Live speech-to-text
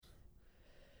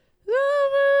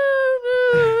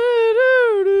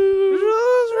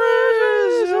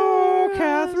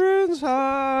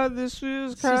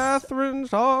Catherine's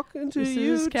talking to This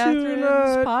you is Catherine's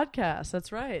tonight. podcast.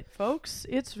 That's right, folks.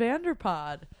 It's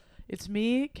Vanderpod. It's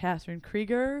me, Catherine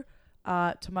Krieger.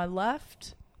 To my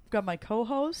left, I've got my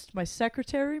co-host, my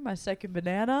secretary, my second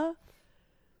banana.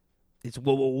 It's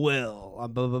Will.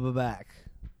 I'm back.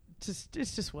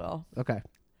 It's just Will. Okay.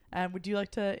 And would you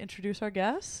like to introduce our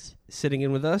guest? Sitting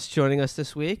in with us, joining us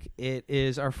this week, it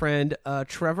is our friend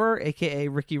Trevor, a.k.a.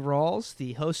 Ricky Rawls,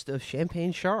 the host of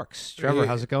Champagne Sharks. Trevor,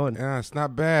 how's it going? Yeah, it's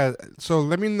not bad. So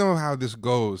let me know how this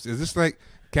goes. Is this like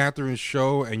Catherine's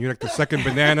show and you're like the second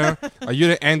banana? Are you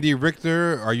the Andy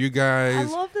Richter? Are you I guys...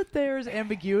 love that there's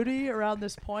ambiguity around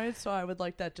this point, so I would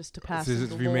like that just to pass Does as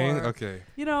it the remain? lore. Okay.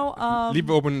 You know, Leave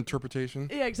open interpretation?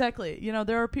 Yeah, exactly. You know,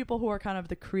 there are people who are kind of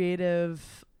the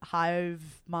creative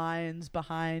hive minds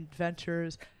behind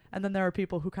ventures, and then there are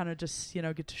people who kind of just, you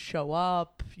know, get to show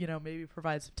up, you know, maybe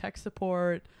provide some tech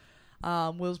support.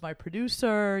 Will's my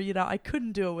producer. You know, I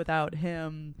couldn't do it without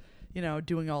him, you know,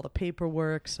 doing all the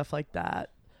paperwork, stuff like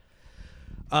that.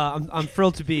 I'm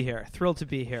thrilled to be here.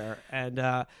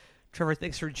 And Trevor,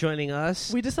 thanks for joining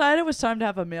us. We decided it was time to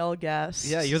have a male guest.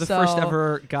 Yeah, you're the first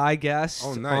ever guy guest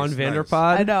Oh, nice, on nice.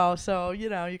 Vanderpod. I know. So, you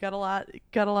know, you got a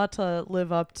lot to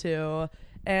live up to.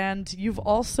 And you've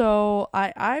also,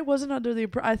 I wasn't under the,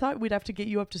 I thought we'd have to get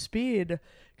you up to speed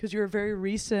because you're a very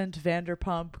recent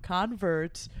Vanderpump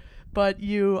convert. But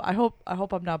I hope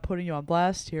I'm not putting you on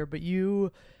blast here, but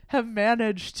you have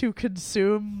managed to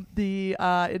consume the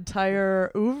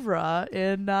entire oeuvre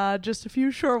in just a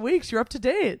few short weeks. You're up to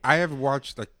date. I have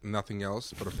watched like nothing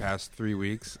else for the past 3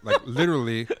 weeks. Like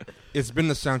literally, it's been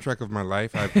the soundtrack of my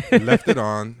life. I've left it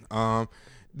on.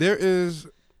 There is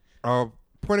a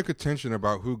point of contention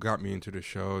about who got me into the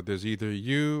show. There's either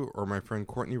you or my friend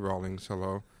Courtney Rawlings,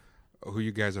 hello, who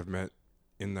you guys have met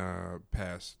in the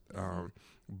past.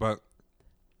 But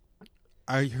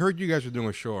I heard you guys were doing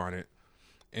a show on it,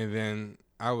 and then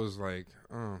I was like,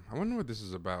 oh, I wonder what this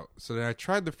is about. So then I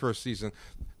tried the first season.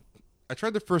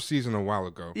 A while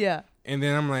ago. Yeah. And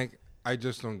then I'm like, I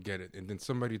just don't get it. And then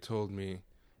somebody told me,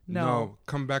 no,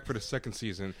 come back for the second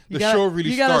season. You Show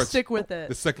really you gotta starts stick with it.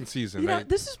 the second season. You know, right?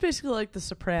 this is basically like The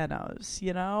Sopranos,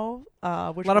 you know?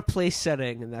 A lot of place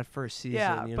setting in that first season.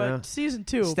 Yeah, you but know? Season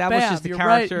 2, Establishes bam, the you're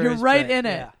characters. You're right but, in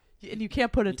it. And you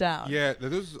can't put it down. Yeah, there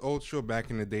was this old show back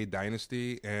in the day,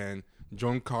 Dynasty, and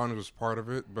Joan Collins was part of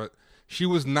it, but she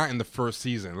was not in the first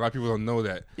season. A lot of people don't know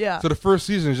that. Yeah. So the first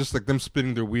season is just like them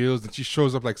spinning their wheels, and she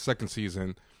shows up like second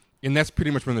season, and that's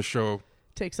pretty much when the show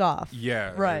Takes off.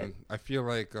 Yeah, Right. and I feel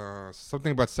like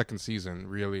something about second season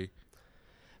really.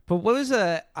 But what was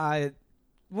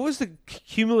the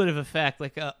cumulative effect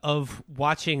like of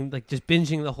watching, like just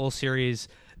binging the whole series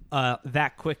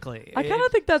that quickly? I kind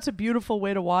of think that's a beautiful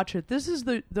way to watch it. This is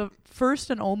the first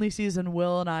and only season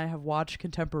Will and I have watched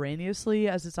contemporaneously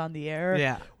as it's on the air.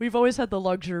 Yeah. We've always had the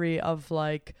luxury of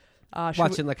like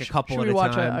watching like a couple should at we a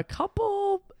watch time. a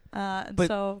couple?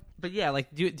 But yeah,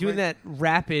 like doing that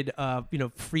rapid,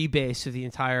 freebase of the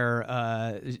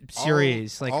entire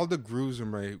series. All the grooves in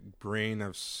my brain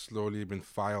have slowly been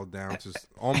filed down to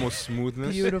almost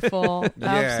smoothness. Beautiful,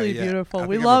 absolutely yeah. beautiful. I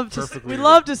We think we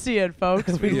love to see it,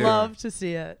 folks. We Yeah. love to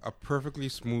see it. A perfectly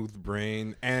smooth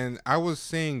brain. And I was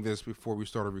saying this before we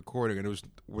started recording, and it was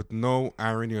with no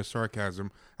irony or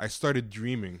sarcasm. I started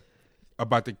dreaming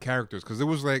about the characters because it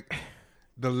was like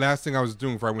the last thing I was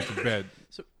doing before I went to bed.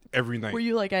 So, every night. Were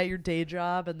you like at your day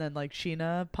job and then like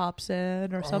Sheena pops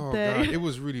in or something? Oh, God. It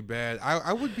was really bad.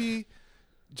 I would be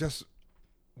just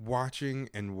watching,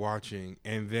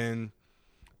 and then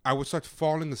I would start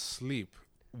falling asleep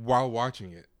while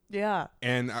watching it. Yeah.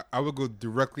 And I would go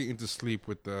directly into sleep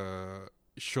with the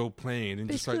show playing and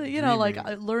just Basically, like you know, like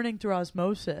dreaming. learning through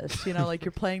osmosis. You know, like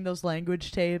you're playing those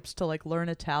language tapes to like learn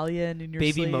Italian in your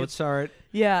Baby sleep. Mozart.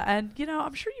 Yeah, and you know,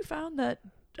 I'm sure you found that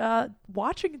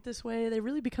watching it this way, they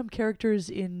really become characters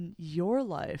in your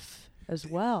life as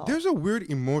well. There's a weird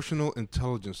emotional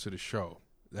intelligence to the show.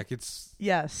 Like it's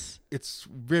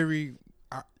very.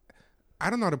 I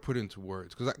don't know how to put it into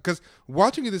words because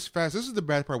watching it this fast. This is the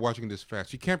bad part. Watching it this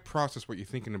fast, you can't process what you're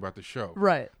thinking about the show,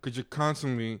 right? Because you're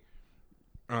constantly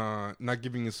not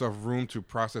giving yourself room to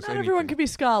process Not anything. everyone can be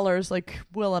scholars like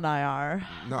Will and I are.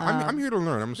 No, I'm here to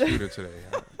learn. I'm a student today.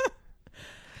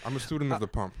 I'm a student of the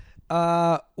pump.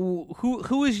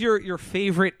 Who is your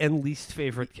favorite and least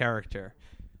favorite character?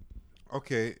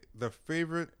 Okay, the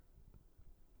favorite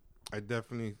I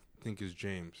definitely think is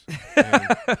James.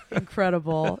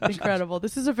 Incredible.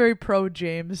 This is a very pro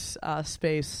James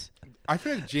space. I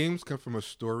feel like James comes from a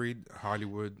storied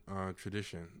Hollywood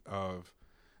tradition of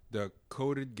the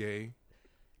coded gay,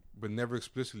 but never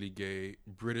explicitly gay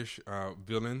British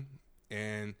villain,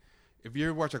 and if you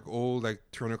ever watch like old like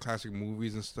Turner Classic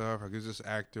movies and stuff, like there's this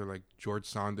actor like George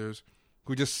Saunders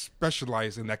who just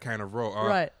specialized in that kind of role.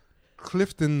 Right.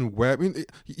 Clifton Webb. I mean,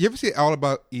 you ever see All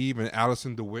About Eve and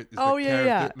Alison DeWitt? Is Oh the yeah,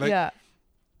 character? yeah, Like, yeah.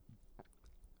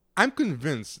 I'm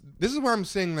convinced. This is why I'm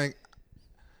saying like.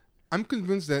 I'm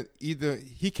convinced that either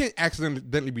he can't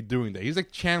accidentally be doing that. He's like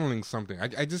channeling something.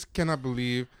 I just cannot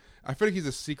believe. I feel like he's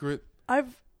a secret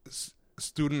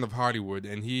student of Hollywood,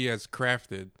 and he has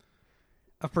crafted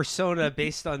a persona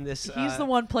based on this. He's the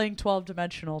one playing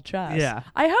 12-dimensional chess. Yeah.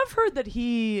 I have heard that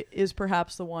he is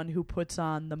perhaps the one who puts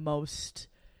on the most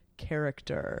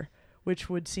character, which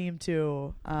would seem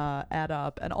to add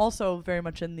up, and also very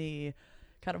much in the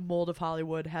kind of mold of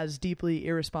Hollywood, has deeply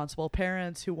irresponsible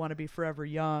parents who want to be forever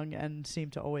young and seem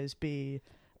to always be,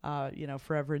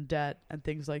 forever in debt and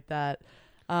things like that.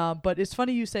 But it's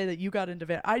funny you say that you got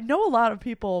into I know a lot of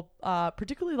people,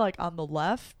 particularly like on the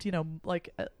left, like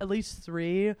at least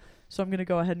 3. So I'm going to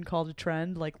go ahead and call it a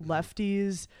trend, like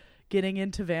lefties getting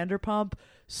into Vanderpump.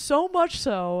 So much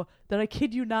so that I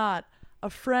kid you not,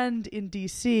 a friend in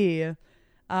DC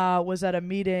was at a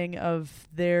meeting of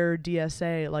their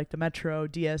DSA, like the Metro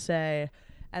DSA,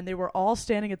 and they were all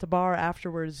standing at the bar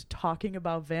afterwards talking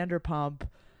about Vanderpump.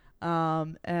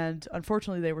 And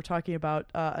unfortunately, they were talking about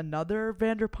another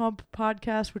Vanderpump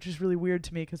podcast, which is really weird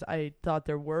to me because I thought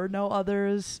there were no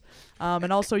others.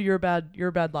 And also, you're a bad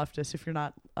leftist if you're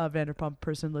not a Vanderpump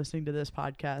person listening to this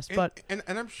podcast. And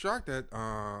I'm shocked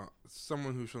that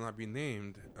someone who shall not be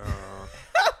named.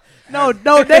 No,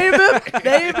 name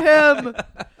him.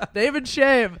 Name and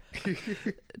shame.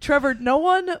 Trevor, no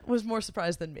one was more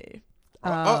surprised than me.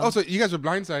 Also, you guys were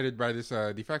blindsided by this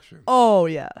defection. Oh,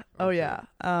 yeah. Oh, Okay. yeah.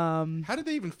 How did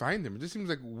they even find him? It just seems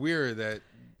like weird that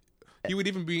he would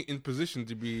even be in position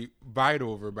to be vied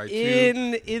over by two.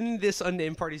 In this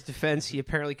unnamed party's defense, he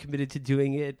apparently committed to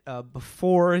doing it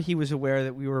before he was aware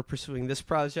that we were pursuing this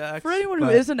project. For anyone who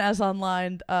isn't as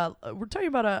online, we're talking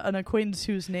about an acquaintance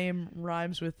whose name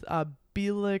rhymes with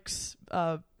Belix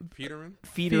Peterman?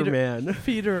 Feederman.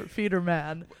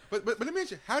 Feederman. But let me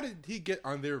ask you, how did he get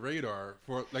on their radar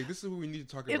for like this is what we need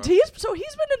to talk about? He's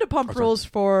been into Pump Rules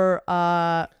for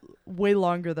way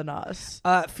longer than us.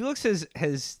 Felix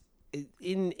has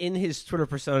in his Twitter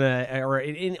persona or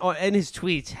in his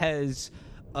tweets has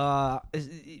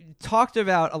talked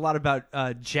about a lot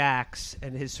about Jax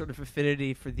and his sort of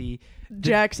affinity for the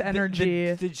Jax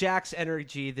energy, the Jax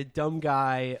energy, the dumb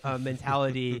guy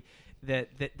mentality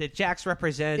that Jax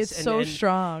represents. It's so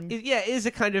strong. It is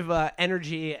a kind of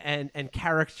energy and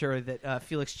character that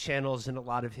Felix channels in a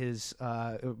lot of his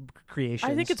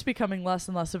creations. I think it's becoming less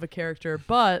and less of a character,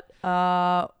 but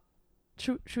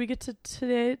should we get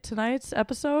to tonight's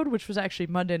episode, which was actually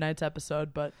Monday night's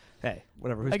episode, but hey,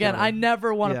 whatever. Who's again, counting? I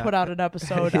never want to put out an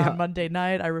episode Yeah. on Monday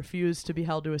night. I refuse to be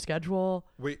held to a schedule.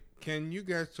 Wait, can you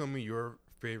guys tell me your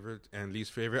favorite and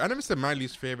least favorite? I never said my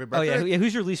least favorite, but Oh I feel yeah, like,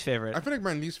 who's your least favorite? I feel like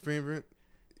my least favorite.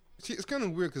 See, it's kind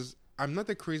of weird because I'm not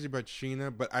that crazy about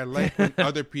Sheena, but I like when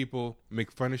other people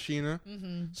make fun of Sheena.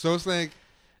 Mm-hmm. So it's like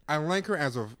I like her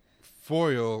as a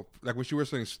foil, like when she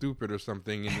wears something stupid or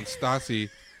something, and then Stassi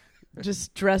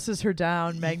just dresses her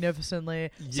down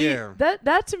magnificently. Yeah. See,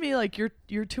 that to me, like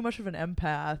you're too much of an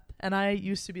empath, and I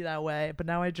used to be that way, but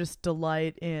now I just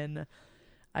delight in.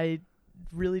 I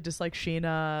really dislike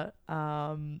Sheena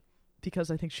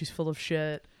because I think she's full of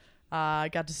shit. I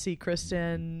got to see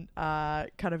Kristen kind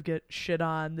of get shit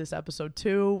on this episode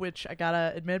too, which I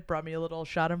gotta admit brought me a little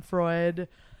schadenfreude.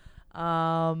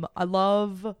 I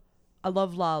love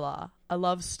Lala. I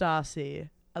love Stassi.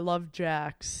 I love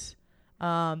Jax.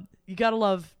 You gotta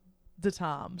love the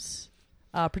Toms,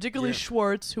 particularly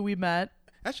Schwartz, who we met.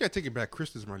 Actually, I take it back.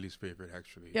 Kristen's my least favorite,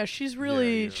 actually. Yeah, she's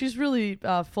really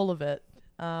full of it.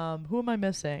 Who am I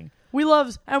missing? We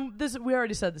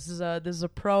already said this is a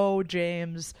pro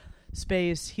James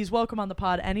space. He's welcome on the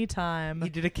pod anytime. He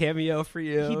did a cameo for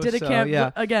you. He did a so, cameo.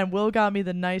 Yeah. Again, Will got me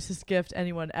the nicest gift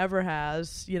anyone ever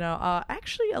has.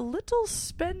 Actually a little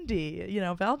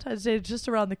spendy. Valentine's Day is just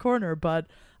around the corner, but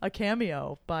a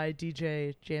cameo by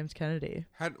DJ James Kennedy.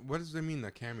 What does that mean, a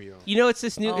cameo? It's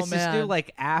this new this new man.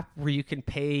 like app where you can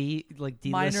pay like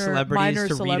D-list Minor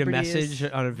celebrities to read a message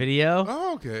on a video.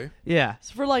 Oh, okay. Yeah.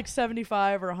 So for like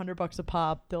 $75 or $100 a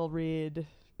pop, they'll read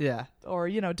Yeah. or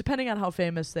depending on how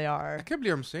famous they are. I can't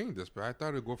believe I'm saying this, but I thought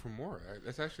it'd go for more.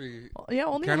 That's actually Yeah,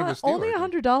 only kind of a steal, only I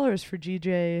think. $100 for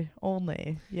GJ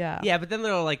only. Yeah. Yeah, but then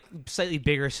there are like slightly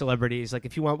bigger celebrities. Like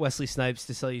if you want Wesley Snipes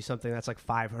to sell you something, that's like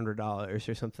 $500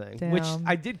 or something, which Damn.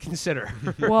 I did consider.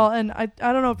 Well, and I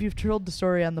don't know if you've told the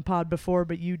story on the pod before,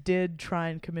 but you did try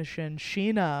and commission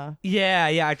Sheena. Yeah.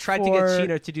 I tried to get For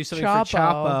Sheena to do something Chapo. for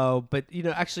Chapo, but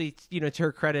actually, to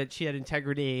her credit, she had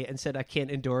integrity and said I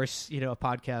can't endorse, a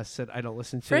podcast that I don't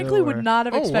listen to. Frankly, would not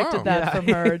have Oh, expected wow. that Yeah. from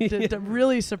her.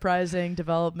 Really surprising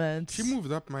development. she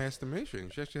moved up my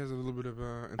estimation. She actually has a little bit of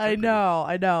I integrity.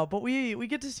 know, but we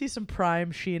get to see some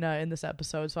prime Sheena in this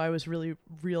episode, so I was really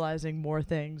realizing more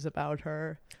things about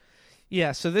her.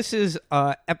 Yeah, so this is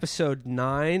episode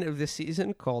 9 of this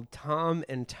season called Tom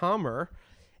and Tomer,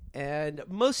 and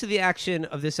most of the action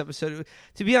of this episode,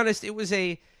 to be honest, it was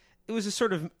a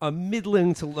sort of a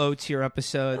middling to low tier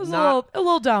episode. It was a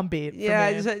little downbeat. Yeah,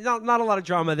 for me. it's not a lot of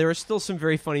drama. There are still some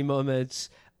very funny moments,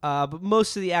 but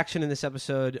most of the action in this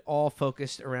episode all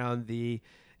focused around the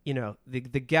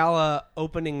gala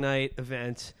opening night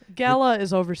event. Gala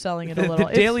is overselling it a The little.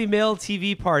 Daily Mail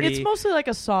TV party. It's mostly like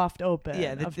a soft open.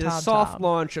 Yeah, of the Tom soft Tom.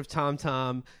 launch of Tom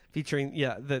Tom featuring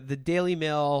the Daily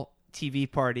Mail TV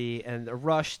party and the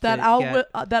rush That to outlet,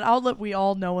 that outlet we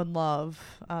all know and love,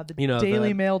 the Daily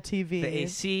the- Mail TV. get the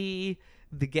AC,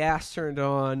 the gas turned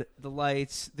on, the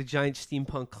lights, the giant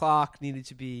steampunk clock needed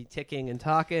to be ticking and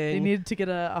talking. They needed to get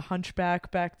a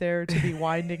hunchback back there to be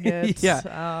winding it.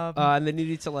 Yeah. And they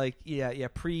needed to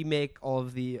pre-make all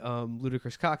of the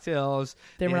ludicrous cocktails.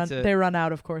 They run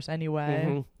out, of course, anyway.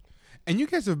 Mhm. And you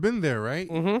guys have been there, right?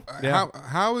 Mhm. Yeah.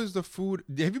 How is the food?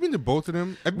 Have you been to both of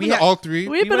them? Have you We been to ha- all three?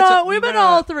 We've been went to-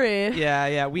 all three.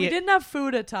 Yeah. We didn't have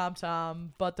food at Tom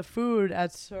Tom, but the food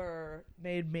at Sir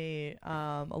made me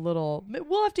a little.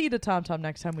 We'll have to eat at Tom Tom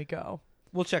next time we go.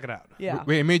 We'll check it out. Yeah,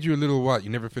 Wait, it made you a little what? You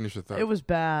never finished the thought. it was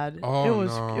bad. Oh, it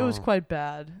was no. quite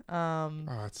bad.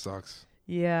 Oh, it sucks.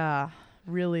 Yeah,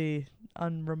 really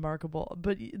unremarkable,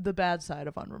 but the bad side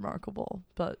of unremarkable.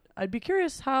 But I'd be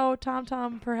curious how Tom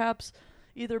Tom perhaps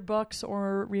either bucks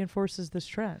or reinforces this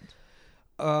trend.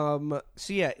 So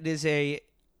yeah, it is a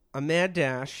mad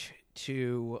dash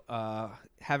to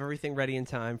have everything ready in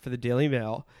time for the Daily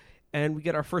Mail, and we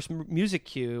get our first music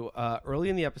cue early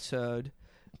in the episode.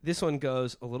 This one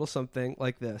goes a little something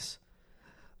like this: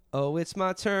 "Oh, it's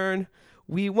my turn.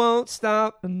 We won't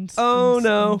stop. Oh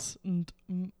no."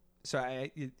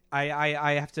 Sorry,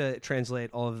 I have to translate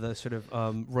all of the sort of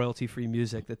royalty-free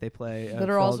music that they play. That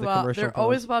are follow also the about. commercial They're pause.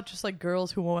 always about just like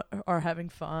girls who are having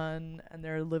fun and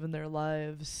they're living their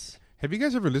lives. Have you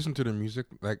guys ever listened to the music,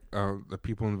 like the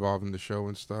people involved in the show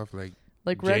and stuff, like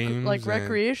James and-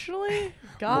 recreationally?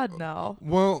 God no.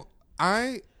 Well,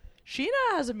 Sheena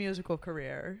has a musical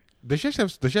career. does she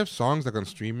have songs like on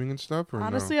streaming and stuff? Or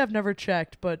Honestly, I've never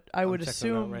checked, but I would checking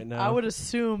them out assume right now. I would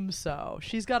assume so.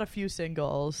 She's got a few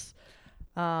singles.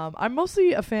 I'm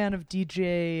mostly a fan of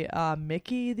DJ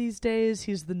Mickey these days.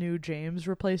 He's the new James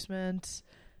replacement.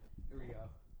 Here we go.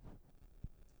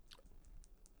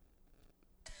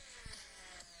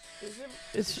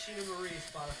 It's Sheena Marie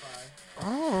Spotify.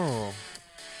 Oh,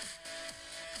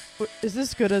 is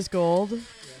this good as gold?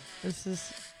 This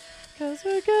is because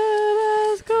we're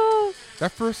good as gold.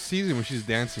 that first season when she's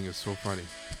dancing is so funny.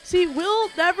 See, Will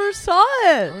never saw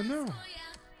it. Oh no.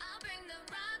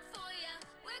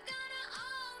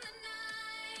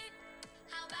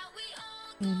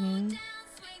 Mm-hmm.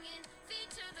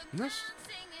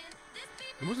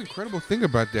 The most incredible thing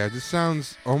about that, this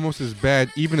sounds almost as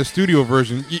bad, even a studio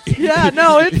version. Yeah,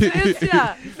 no, it's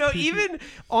yeah. No, even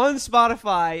on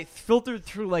Spotify, filtered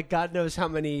through like God knows how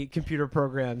many computer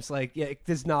programs, like it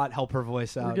does not help her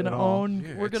voice out. We're gonna at all. own.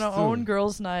 Yeah, we're it's gonna still- own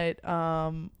girls' night,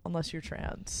 unless you're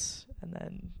trans, and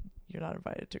then you're not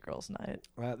invited to girls' night.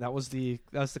 That was the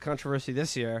controversy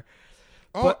this year.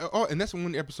 And that's one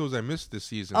of the episodes I missed this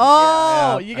season.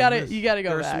 Oh, Yeah, you I gotta missed- go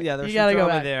There's back. some- yeah, there's you some gotta go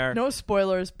drama back. there. No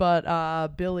spoilers,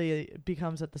 but Billy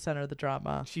becomes at the center of the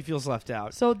drama. She feels left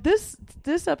out. So this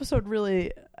episode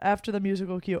really, after the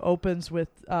musical cue opens with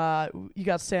you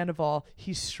got Sandoval.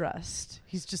 He's stressed.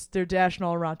 They're dashing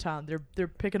all around town. They're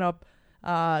picking up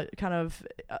kind of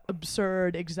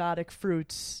absurd exotic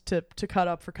fruits to cut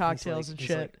up for cocktails and He's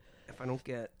shit. like, if I don't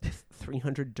get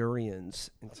 300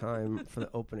 durians in time for the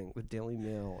opening, the Daily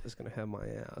Mail is going to have my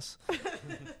ass.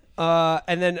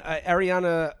 And then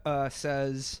Ariana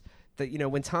says that,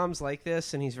 when Tom's like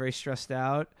this and he's very stressed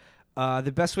out,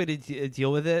 the best way to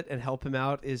deal with it and help him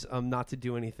out is not to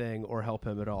do anything or help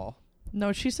him at all.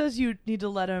 No, she says you need to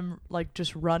let him like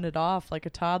just run it off like a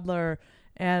toddler,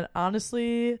 and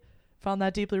honestly found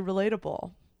that deeply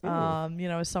relatable.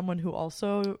 As someone who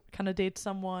also kind of dates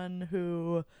someone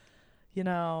who,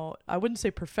 I wouldn't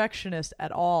say perfectionist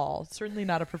at all. Certainly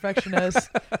not a perfectionist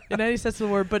in any sense of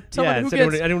the word, but someone who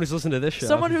gets anyone who's listening to this show.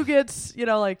 Someone who gets,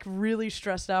 like really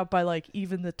stressed out by like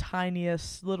even the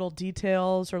tiniest little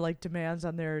details or like demands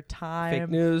on their time. Fake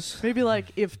news. Maybe like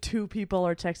if two people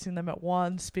are texting them at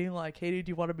once, being like, "Hey, do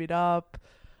you want to meet up?"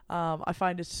 I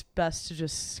find it's best to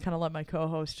just kind of let my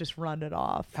co-host just run it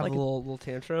off. Have like a little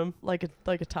tantrum? Like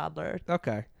a toddler.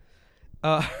 Okay.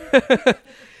 So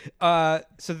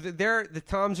the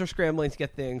Toms are scrambling to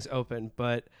get things open,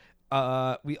 but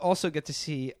we also get to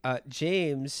see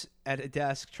James at a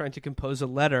desk trying to compose a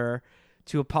letter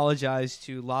to apologize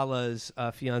to Lala's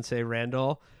fiance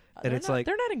Randall. And they're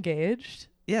not engaged.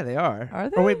 Yeah, they are. Are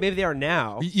they? Oh wait, maybe they are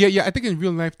now. Yeah. I think in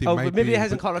real life they might be. But maybe it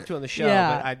hasn't caught up to on the show.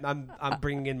 Yeah. But I'm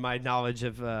bringing in my knowledge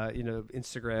of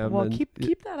Instagram. Well, and,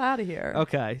 keep that out of here.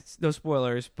 Okay, no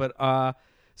spoilers. But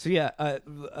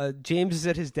James is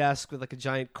at his desk with like a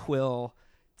giant quill,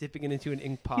 dipping it into an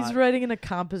ink pot. He's writing in a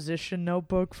composition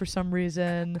notebook for some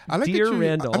reason. Dear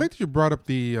Randall. I like that you brought up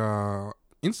the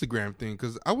Instagram thing,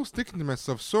 because I was thinking to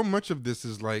myself, so much of this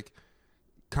is like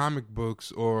comic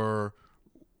books or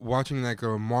watching like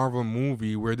a Marvel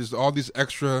movie where there's all these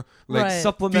extra like Right.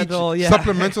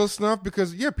 supplemental stuff,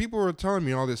 because people were telling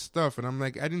me all this stuff and I'm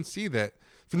like, I didn't see that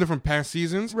from past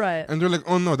seasons, Right. and they're like,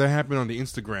 oh no, that happened on the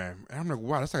Instagram, and I'm like,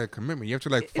 wow, that's like a commitment. You have to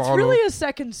like follow. It's really a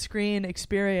second screen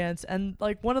experience, and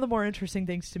like one of the more interesting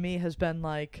things to me has been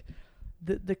like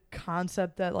the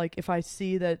concept that like if I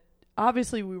see that,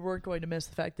 obviously we weren't going to miss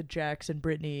the fact that Jax and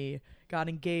Brittany got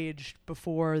engaged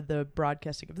before the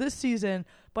broadcasting of this season,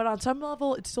 but on some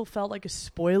level it still felt like a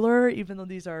spoiler, even though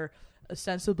these are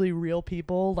ostensibly real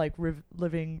people like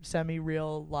living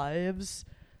semi-real lives.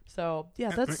 So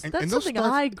yeah, that's something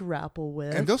I grapple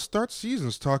with. And they'll start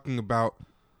seasons talking about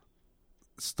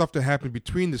stuff that happened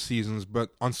between the seasons, but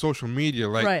on social media,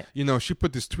 like right. She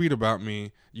put this tweet about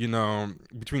me,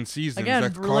 between seasons. Again,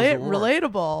 that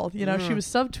relatable. She was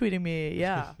subtweeting me.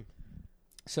 Yeah.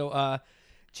 So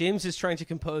James is trying to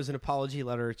compose an apology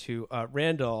letter to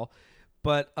Randall,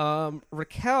 but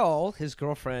Raquel, his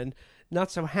girlfriend,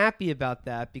 not so happy about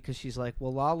that because she's like,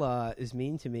 well, Lala is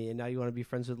mean to me, and now you want to be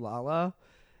friends with Lala?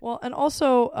 Well, and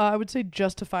also, I would say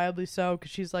justifiably so,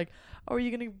 because she's like, oh, are you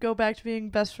going to go back to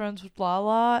being best friends with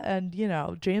Lala? And,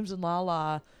 James and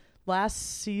Lala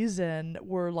last season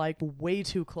were, like, way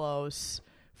too close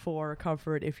for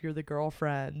comfort if you're the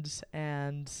girlfriend.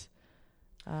 And...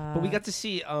 but we got to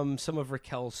see some of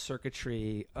Raquel's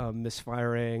circuitry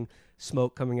misfiring,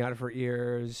 smoke coming out of her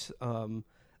ears.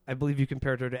 I believe you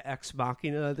compared her to Ex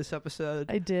Machina this episode.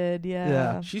 I did,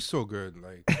 yeah. She's so good.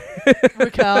 Like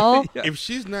Raquel. Yeah. If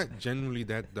she's not genuinely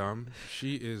that dumb,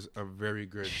 she is a very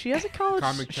good. She has a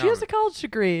college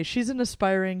degree. She's an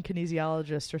aspiring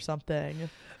kinesiologist or something.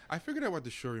 I figured out what the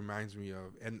show reminds me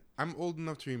of, and I'm old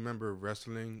enough to remember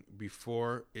wrestling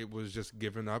before it was just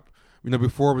given up.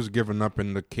 Before it was given up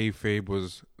and the kayfabe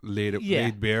was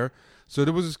laid bare. So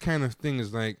there was this kind of thing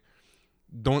is like,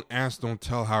 don't ask, don't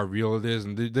tell how real it is.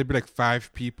 And there'd be like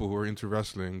 5 people who are into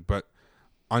wrestling, but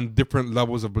on different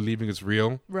levels of believing it's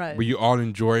real. Right. But you all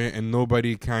enjoy it, and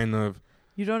nobody kind of...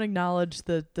 You don't acknowledge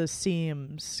the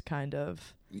seams, kind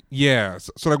of. Yeah.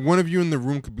 So like one of you in the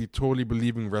room could be totally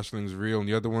believing wrestling's real, and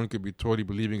the other one could be totally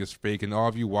believing it's fake, and all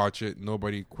of you watch it,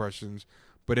 nobody questions.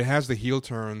 But it has the heel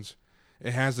turns.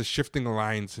 It has the shifting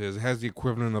alliances. It has the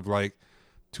equivalent of like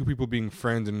 2 people being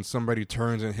friends, and somebody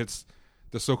turns and hits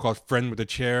the so-called friend with the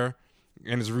chair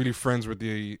and is really friends with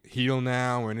the heel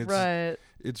now, and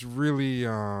it's really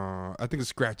I think it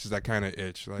scratches that kind of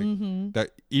itch like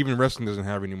that even wrestling doesn't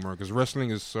have anymore, because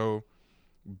wrestling is so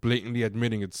blatantly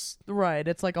admitting it's right.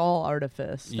 It's like all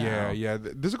artifice now. Yeah.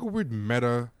 There's like a weird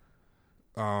meta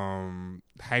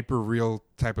hyper real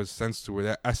type of sense to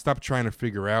it. I stopped trying to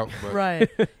figure out, but right.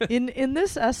 In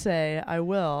this essay I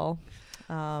will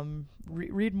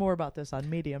read more about this on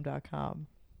medium.com.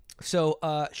 So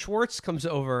Schwartz comes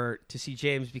over to see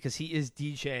James because he is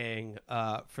DJing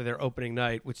for their opening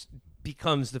night, which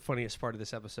becomes the funniest part of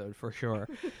this episode for sure.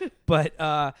 But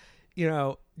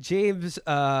James,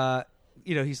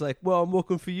 he's like, "Well, I'm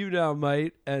looking for you now,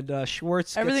 mate." And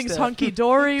Schwartz, everything's hunky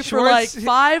dory for like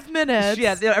 5 minutes.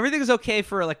 Yeah, everything's okay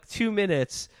for like 2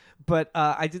 minutes. But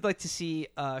I did like to see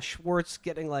Schwartz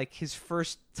getting like his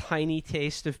first tiny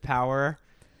taste of power.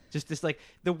 Just this, like,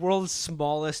 the world's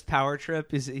smallest power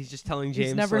trip is he's just telling James.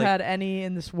 He's never had any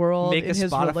in this world. Make in a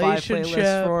his Spotify relationship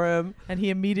playlist for him, and he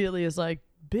immediately is like,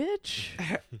 "Bitch."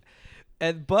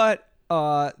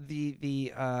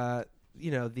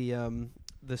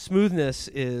 The smoothness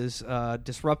is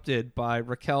disrupted by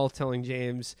Raquel telling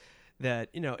James that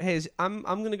hey, I'm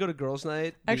gonna go to girls'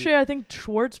 night. Actually, I think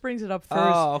Schwartz brings it up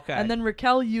first. Oh, okay. And then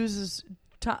Raquel uses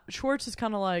Schwartz is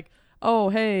kind of like, oh,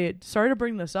 hey, sorry to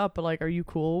bring this up, but like, are you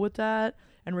cool with that?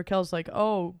 And Raquel's like,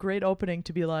 oh, great opening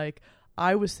to be like,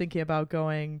 I was thinking about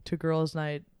going to girls'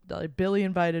 night. Like, Billy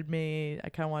invited me. I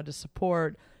kind of wanted to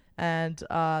support. And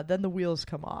then the wheels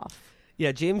come off.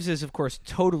 Yeah, James is, of course,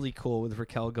 totally cool with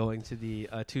Raquel going to the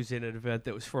Tuesday night event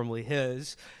that was formerly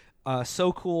his.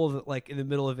 So cool that, like, in the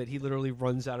middle of it, he literally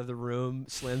runs out of the room,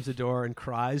 slams the door, and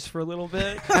cries for a little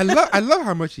bit. I love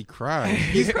how much he cries.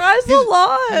 He cries a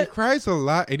lot. He cries a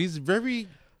lot, and he's very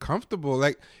comfortable.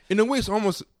 Like, in a way, it's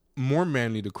almost more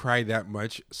manly to cry that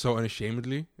much so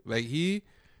unashamedly. Like, he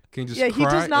can just cry.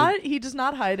 He does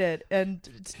not hide it, and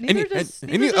Any does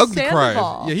ugly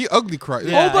Sandoval. cries. Yeah, he ugly cries.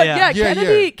 Yeah. Oh, but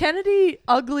Yeah. Kennedy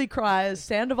ugly cries.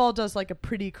 Sandoval does like a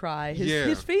pretty cry.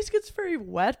 His face gets very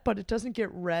wet, but it doesn't get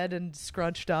red and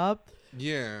scrunched up.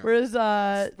 Yeah. Whereas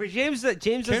But James does the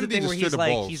Kennedy thing where just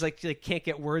he's like can't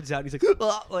get words out. He's like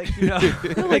like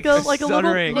like a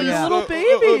stuttering. little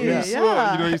baby. Lisa,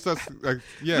 Yeah. he starts like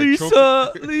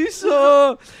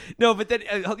Lisa. No, but then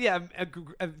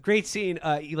a great scene.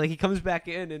 He comes back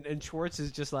in and Schwartz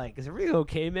is just like, is everything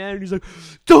okay, man? And he's like,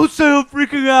 don't say I'm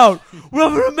freaking out. We're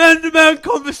having a man-to-man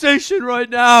conversation right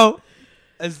now.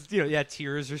 As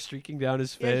tears are streaking down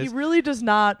his face. Yeah, he really does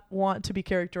not want to be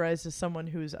characterized as someone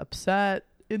who's upset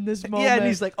in this moment. Yeah, and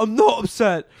he's like, I'm not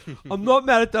upset. I'm not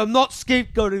mad at them. I'm not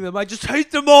scapegoating them. I just hate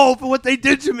them all for what they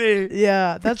did to me.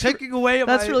 Yeah, that's taking away.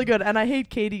 That's really good. And I hate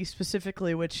Katie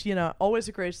specifically, which always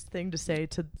a great thing to say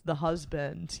to the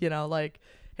husband. Like,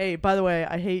 hey, by the way,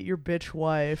 I hate your bitch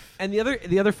wife. And the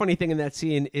other funny thing in that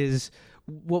scene is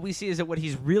what we see is that what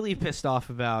he's really pissed off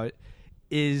about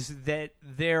is that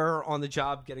they're on the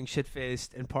job getting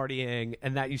shit-faced and partying,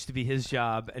 and that used to be his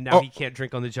job, and now he can't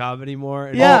drink on the job anymore.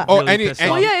 And yeah.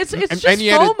 It's just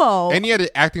FOMO. And he had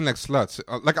it acting like sluts.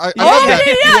 I love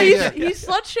that. He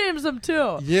slut shames them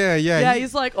too. Yeah.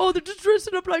 He's like, oh, they're just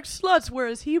dressing up like sluts,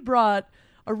 whereas he brought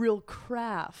a real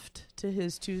craft to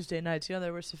his Tuesday nights. They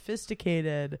were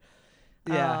sophisticated.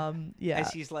 Yeah.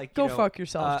 As he's like, go fuck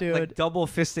yourself, dude. Like double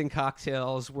fisting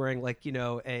cocktails, wearing like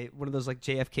one of those like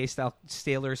JFK style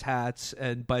sailors hats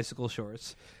and bicycle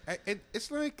shorts. And it's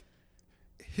like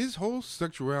his whole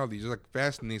sexuality just like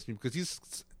fascinates me because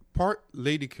he's part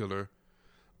lady killer,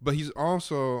 but he's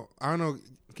also, I don't know,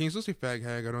 can you still say fag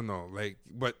hag? I don't know, like,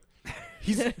 but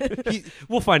he's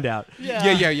we'll find out.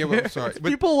 Yeah. Well, sorry, but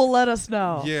people will let us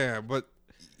know. Yeah, but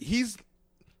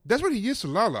that's what he is to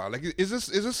Lala. Like, is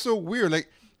this so weird? Like,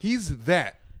 he's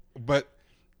that, but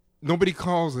nobody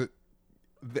calls it.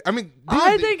 I mean,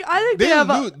 I think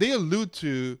they allude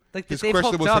to like his they've hooked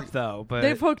questionable up though. But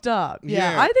they've hooked up.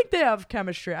 Yeah, I think they have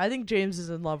chemistry. I think James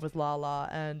is in love with Lala,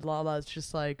 and Lala is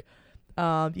just like,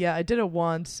 I did it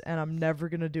once, and I'm never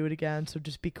gonna do it again. So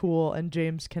just be cool. And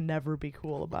James can never be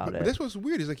cool about it. But that's what's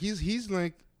weird. Is like he's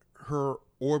like her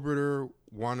orbiter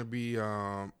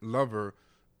wannabe lover,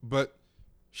 but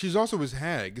she's also his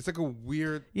hag. It's like a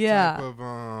weird type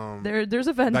of there's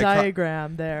a Venn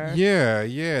diagram there.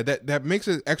 Yeah. That makes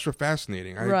it extra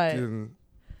fascinating. Right.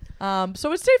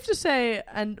 So it's safe to say,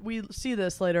 and we see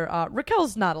this later,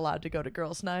 Raquel's not allowed to go to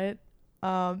girls' night.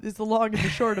 Is the long and the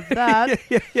short of that.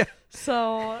 Yeah.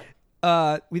 So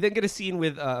we then get a scene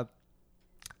with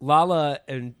Lala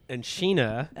and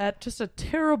Sheena at just a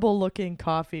terrible looking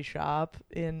coffee shop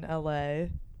in LA.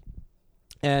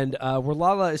 And where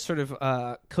Lala is sort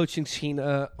of coaching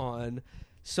Sheena on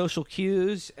social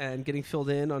cues and getting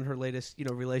filled in on her latest,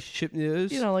 relationship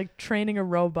news. Like training a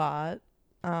robot.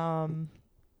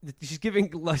 She's giving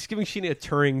Sheena a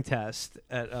Turing test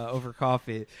at over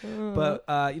coffee. But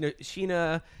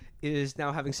Sheena is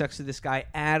now having sex with this guy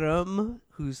Adam,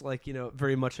 who's like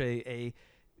very much a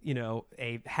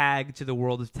hag to the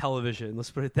world of television.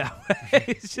 Let's put it that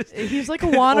way. He's like a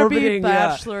wannabe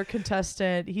bachelor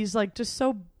contestant. He's like just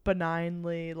so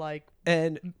benignly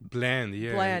and bland.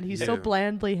 He's so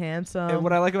blandly handsome. And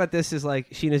what I like about this is like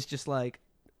Sheena's just like,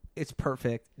 it's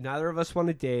perfect. Neither of us want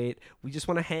to date. We just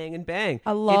want to hang and bang.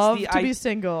 I love to be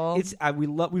single.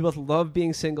 We both love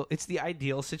being single. It's the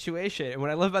ideal situation. And what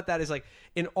I love about that is like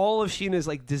in all of Sheena's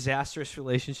like disastrous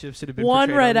relationships that have been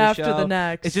one right on after show, the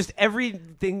next. It's just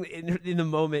everything in the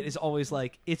moment is always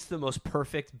like it's the most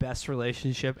perfect, best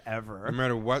relationship ever. No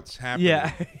matter what's happening.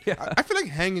 Yeah. I feel like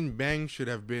hang and bang should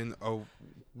have been a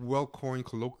well-coined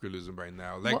colloquialism right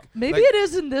now. Maybe it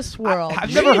is in this world.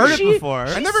 I've never heard it before.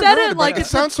 I never said heard it like it it's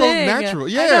sounds a so thing. natural.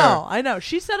 Yeah, I know.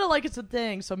 She said it like it's a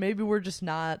thing. So maybe we're just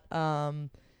not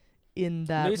in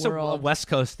that maybe it's world. a West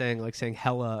Coast thing, like saying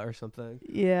hella or something.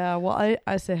 Yeah. Well,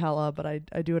 I say hella, but I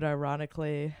do it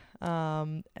ironically.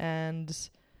 And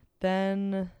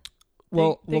then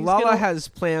things Lala get has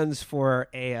plans for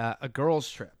a girls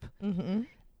trip. Mm-hmm.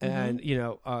 And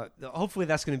hopefully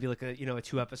that's going to be like a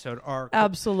 2-episode arc.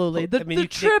 Absolutely. The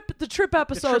trip episodes are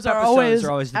episodes always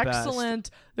are always the excellent.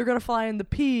 best. They're gonna fly in the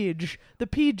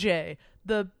PJ,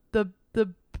 the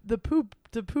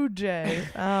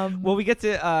Pooj. Well, we get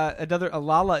to another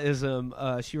Lala-ism.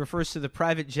 She refers to the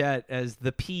private jet as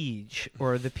the Peej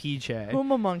or the PJ.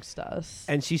 Whom amongst us?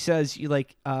 And she says, you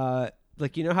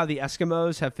know how the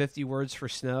Eskimos have 50 words for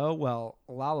snow? Well,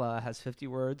 Lala has 50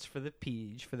 words for the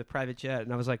Peej, for the privite jet.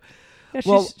 And I was like, yeah,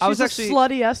 she's a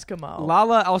slutty Eskimo.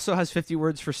 Lala also has 50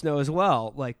 words for snow as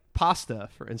well, like pasta,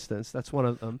 for instance. That's one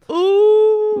of them.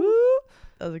 Ooh.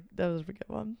 That was a good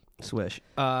one. Swish.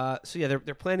 So yeah,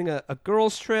 they're planning a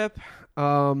girls trip.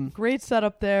 Great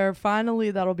setup there.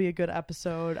 Finally, that'll be a good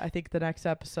episode. I think the next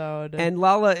episode. And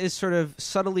Lala is sort of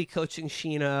subtly coaching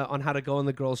Sheena on how to go on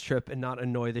the girls trip and not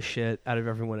annoy the shit out of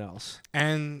everyone else.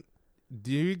 And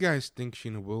do you guys think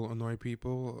Sheena will annoy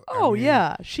people? Oh,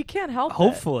 yeah. She can't help it.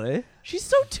 Hopefully. She's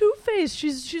so two-faced.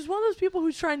 She's one of those people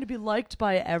who's trying to be liked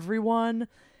by everyone.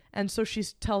 And so she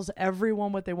tells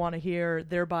everyone what they want to hear,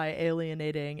 thereby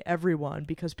alienating everyone.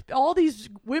 Because all these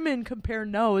women compare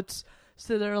notes.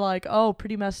 So they're like, oh,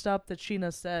 pretty messed up that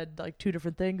Sheena said like 2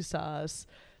 different things to us.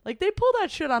 Like they pull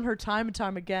that shit on her time and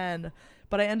time again.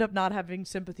 But I end up not having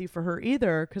sympathy for her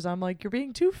either because I'm like, you're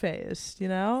being two-faced, you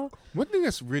know? One thing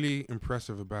that's really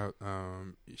impressive about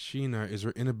Sheena is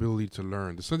her inability to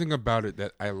learn. There's something about it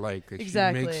that I like. That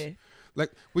Exactly. She makes,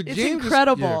 like with It's James,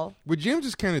 incredible. With James,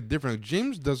 it's kind of different.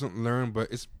 James doesn't learn,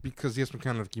 but it's because he has some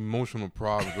kind of emotional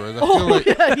problems. Whereas I feel like,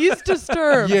 yeah, he's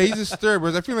disturbed. yeah, he's disturbed.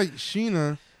 Whereas I feel like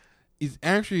Sheena is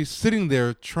actually sitting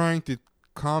there trying to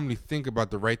calmly think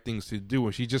about the right things to do,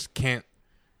 and she just can't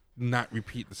not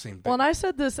repeat the same thing. Well, and I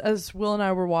said this as Will and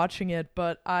I were watching it,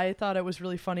 but I thought it was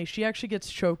really funny. She actually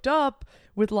gets choked up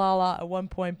with Lala at one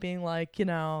point being like,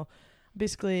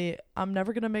 basically, I'm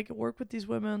never going to make it work with these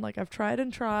women. Like, I've tried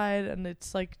and tried, and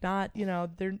it's like not,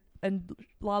 they're, and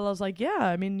Lala's like, yeah,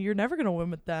 I mean, you're never going to win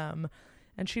with them.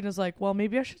 And Sheena's like, well,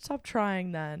 maybe I should stop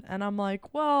trying then. And I'm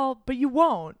like, well, but you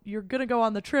won't. You're going to go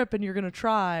on the trip and you're going to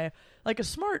try. Like a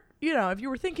smart, if you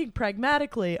were thinking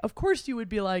pragmatically, of course you would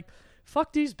be like,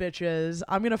 fuck these bitches.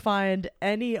 I'm going to find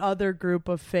any other group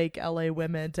of fake LA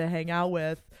women to hang out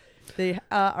with. They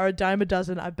are a dime a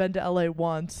dozen. I've been to LA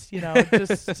once,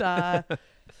 just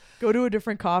go to a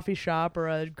different coffee shop or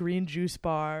a green juice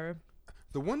bar.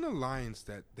 The one alliance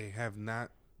that they have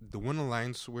not, the one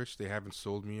alliance switch they haven't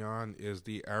sold me on is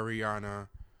the Ariana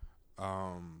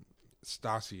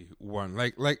Stassi one.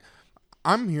 Like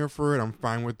I'm here for it. I'm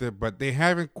fine with it, but they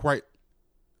haven't quite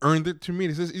earned it to me.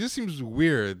 It just seems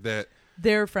weird that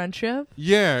their friendship.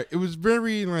 Yeah, it was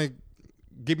very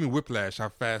give me whiplash how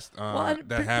fast that happened.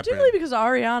 Particularly because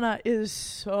Ariana is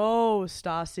so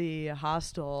Stassi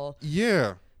hostile.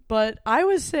 Yeah. But I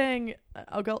was saying,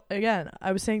 I'll go again.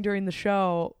 I was saying during the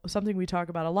show, something we talk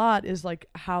about a lot is like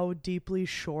how deeply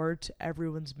short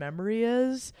everyone's memory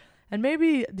is, and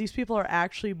maybe these people are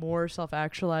actually more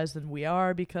self-actualized than we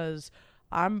are because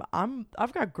I've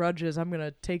got grudges I'm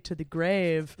gonna take to the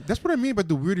grave. That's what I mean by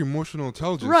the weird emotional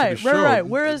intelligence. Right. Of the show. Right.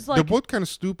 Whereas they're both kind of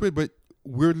stupid, but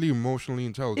weirdly emotionally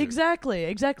intelligent. Exactly,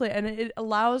 and it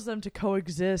allows them to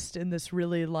coexist in this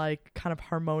really like kind of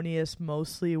harmonious,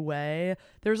 mostly way.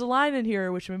 There's a line in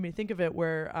here which made me think of it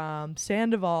where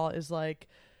Sandoval is like,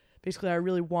 basically, I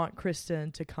really want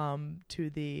Kristen to come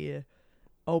to the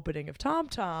opening of Tom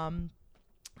Tom.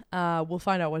 We'll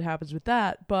find out what happens with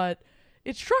that, but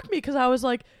it struck me because I was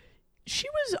like, she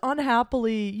was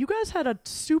unhappily, you guys had a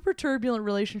super turbulent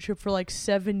relationship for like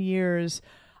 7 years.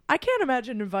 I can't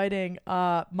imagine inviting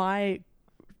my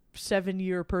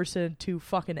 7-year person to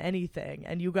fucking anything.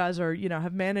 And you guys are,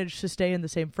 have managed to stay in the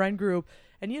same friend group.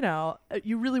 And,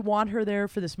 you really want her there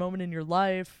for this moment in your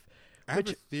life. I have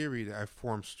a theory that I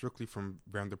formed strictly from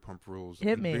Vanderpump Rules.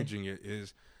 Hit me. Binging it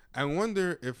is, I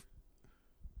wonder if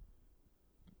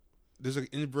there's an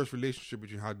inverse relationship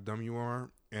between how dumb you are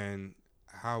and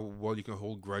how well you can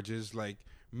hold grudges. Like,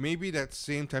 maybe that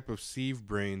same type of sieve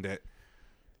brain that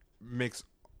makes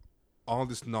all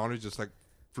this knowledge just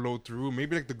flow through.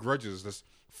 Maybe the grudges just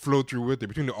flow through with it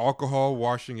between the alcohol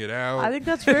washing it out. I think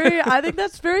that's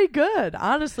very good,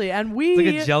 honestly. And it's like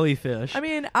a jellyfish. I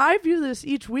mean, I view this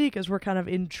each week as we're kind of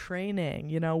in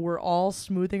training. We're all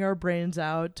smoothing our brains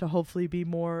out to hopefully be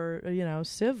more,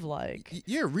 sieve-like.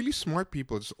 Yeah, really smart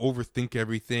people just overthink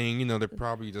everything. They're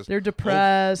probably just they're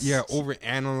depressed.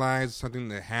 Overanalyze something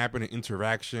that happened, an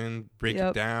interaction, break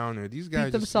it down. Or these guys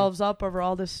beat themselves up over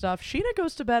all this stuff. Sheena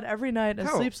goes to bed every night and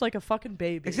sleeps like a fucking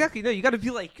baby. Exactly. No, you got to be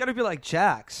like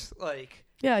Jack. Jax. Like,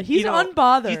 Yeah, he's you know,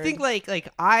 unbothered. You think like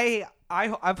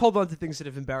I've held on to things that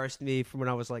have embarrassed me from when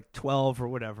I was like 12 or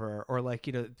whatever, or like,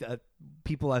 you know,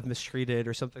 people I've mistreated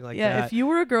or something like that. Yeah, if you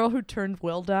were a girl who turned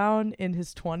Will down in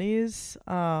his 20s,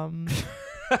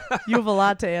 you have a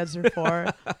lot to answer for.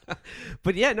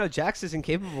 But yeah, no, Jax is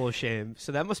incapable of shame,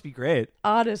 so that must be great.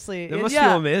 Honestly, That must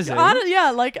feel amazing.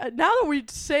 Yeah, like now that we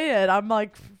say it, I'm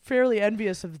like fairly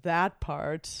envious of that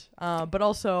part. But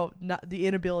also not the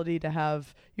inability to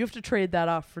have. You have to trade that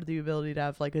off for the ability to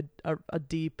have like a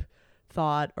deep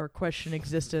thought or question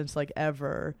existence like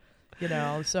ever. You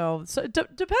know, so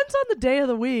depends on the day of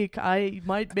the week. I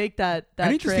might make that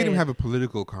I need trade. to see them have a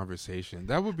political conversation.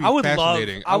 That would be I would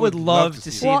fascinating. I would love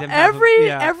to see well, them have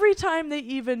every time they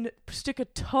even stick a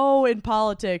toe in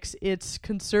politics, it's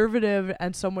conservative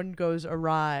and someone goes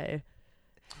awry.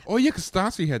 Oh yeah, because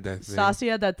Stassi had that thing. Stassi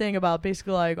had that thing about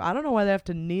basically like, I don't know why they have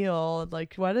to kneel.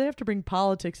 Like, why do they have to bring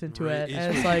politics into it?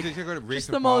 And it's like just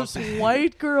the most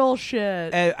white girl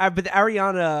shit. But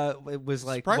Ariana was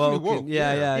like woke.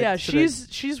 Yeah, so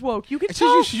she's woke. You can and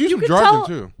tell. She used some jargon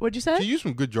too. What'd you say? She used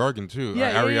some good jargon too.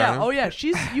 Yeah. Ariana. Oh yeah,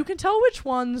 you can tell which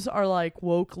ones are like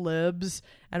woke libs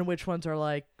and which ones are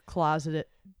like closeted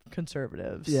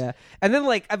conservatives. Yeah, and then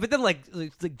like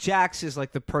Jax is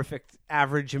like the perfect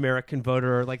average American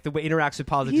voter, like the way he interacts with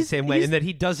politics the same way, and that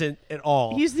he doesn't at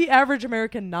all. He's the average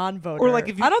American non-voter. Or like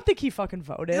if you, I don't think he fucking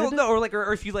voted. No,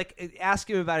 or if you like ask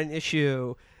him about an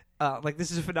issue, like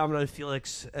this is a phenomenon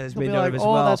Felix has made note of as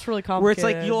well. Oh, that's really complicated.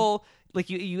 Where it's like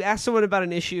you ask someone about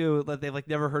an issue that they've like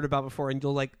never heard about before, and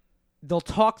they'll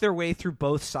talk their way through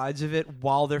both sides of it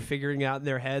while they're figuring it out in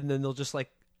their head, and then they'll just like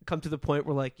come to the point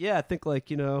where like, yeah, I think like,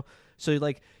 you know, so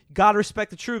like gotta respect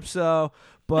the troops though,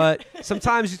 but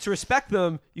sometimes to respect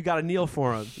them you gotta kneel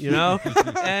for them, you know.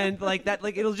 And like that,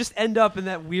 like it'll just end up in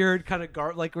that weird kind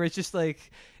of like where it's just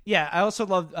like, yeah. I also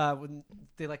loved when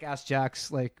they like asked Jax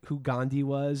like who Gandhi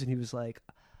was, and he was like,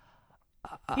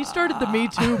 he started the Me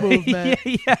Too movement.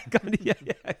 Gandhi,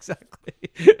 yeah, exactly.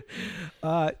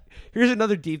 Here's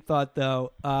another deep thought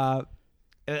though.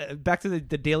 Back to the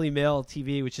Daily Mail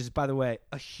TV, which is, by the way,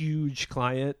 a huge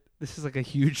client. This is like a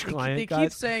huge client. They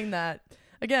keep saying that.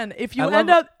 Again, if you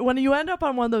when you end up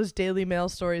on one of those Daily Mail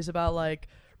stories about like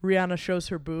Rihanna shows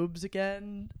her boobs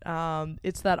again,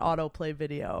 it's that autoplay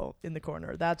video in the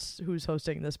corner. That's who's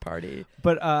hosting this party.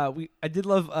 But I did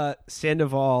love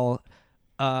Sandoval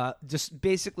just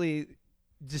basically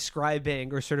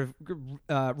describing or sort of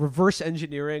reverse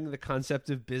engineering the concept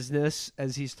of business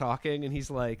as he's talking, and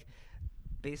he's like,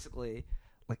 basically,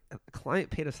 like a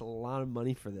client paid us a lot of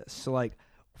money for this, so like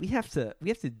we have to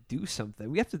do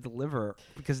something. We have to deliver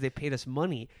because they paid us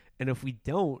money, and if we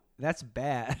don't, that's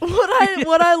bad.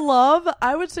 What I love,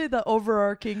 I would say the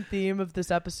overarching theme of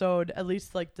this episode, at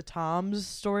least like the Tom's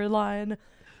storyline,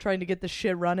 trying to get the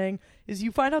shit running, is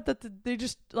you find out that they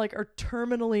just like are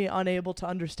terminally unable to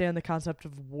understand the concept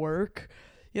of work.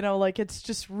 You know, like it's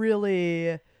just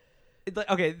really.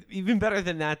 Okay, even better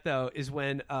than that though is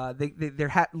when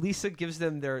Lisa gives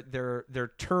them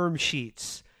their term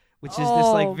sheets, which is this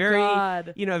like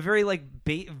very very like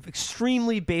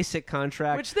extremely basic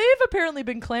contract, which they've apparently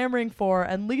been clamoring for,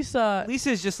 and Lisa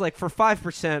is just like, for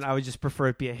 5% I would just prefer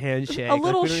it be a handshake, a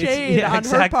little like, shade on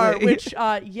her part, which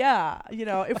you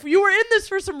know, if you were in this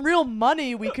for some real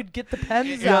money, we could get the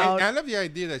pens out. I love the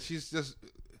idea that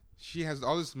she has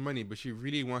all this money, but she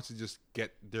really wants to just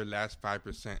get their last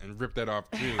 5% and rip that off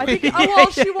too. I think.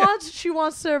 She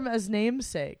wants them as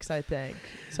namesakes. I think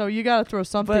so. You got to throw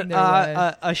something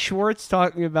their way. Schwartz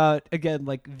talking about again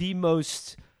like the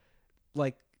most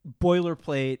like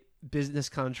boilerplate business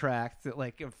contract that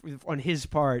like on his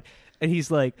part, and he's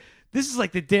like, this is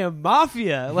like the damn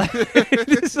mafia. Like,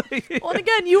 well, and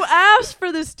again, you asked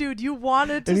for this, dude. You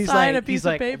wanted to sign a piece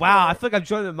of paper. Wow, I feel like I'm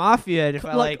joining the mafia, and if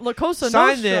I like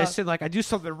sign this and like I do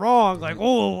something wrong, like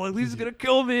Lisa's gonna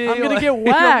kill me. I'm gonna get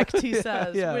whacked. He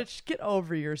says. Yeah. Which, get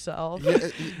over yourself. Yeah,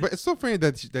 but it's so funny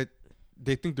that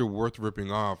they think they're worth ripping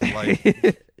off. Like,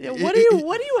 what do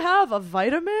you have? A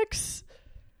Vitamix?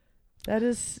 That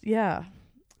is, yeah.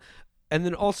 And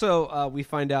then also we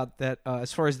find out that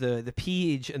as far as the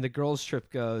Peach and the girls' trip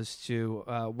goes to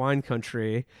wine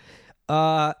country,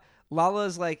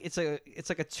 Lala's like it's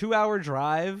like a 2-hour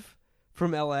drive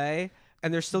from LA,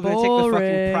 and they're still going to take the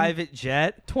fucking private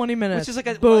jet. 20 minutes. Which is like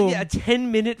a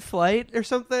 10-minute flight or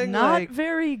something. Not like,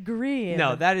 very green.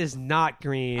 No, that is not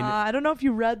green. I don't know if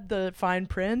you read the fine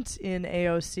print in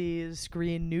AOC's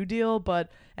Green New Deal,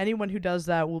 but anyone who does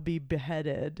that will be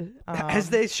beheaded. As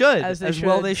they should. As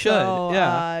well they should. So,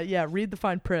 yeah, read the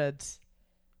fine print.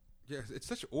 Yeah, it's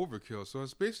such overkill. So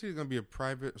it's basically going to be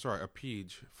a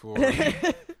Peach for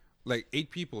like 8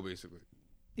 people, basically.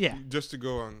 Yeah. Just to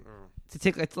go on. To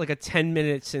take like a 10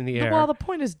 minutes in the air. Well, the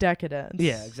point is decadence.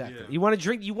 Yeah, exactly. Yeah. You want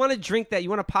to drink that. You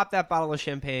want to pop that bottle of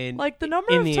champagne. Like the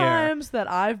number of times that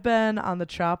I've been on the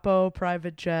Chapo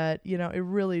private jet, you know, it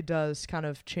really does kind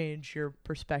of change your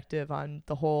perspective on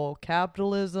the whole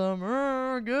capitalism,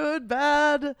 good,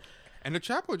 bad. And the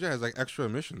Chapo jet has like extra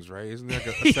emissions, right? Isn't there like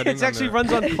a setting it actually on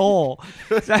runs on coal.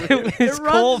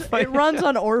 It runs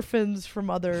on orphans from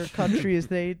other countries.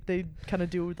 They kind of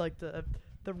do like the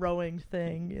rowing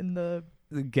thing in the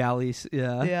galleys.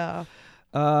 Yeah.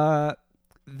 Yeah.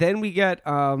 Then we get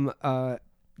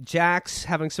Jax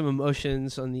having some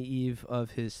emotions on the eve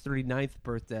of his 39th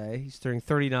birthday. He's turning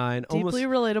 39. Deeply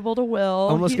relatable to Will.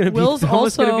 Almost going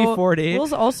to be 40.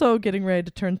 Will's also getting ready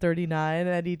to turn 39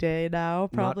 any day now,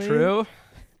 probably. Not true.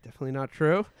 Definitely not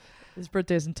true. His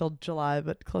birthday's until July,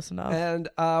 but close enough. And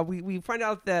we find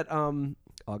out that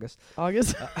August.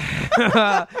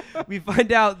 We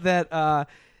find out that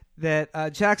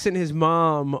Jax and his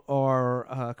mom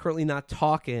are currently not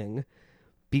talking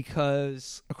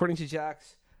because, according to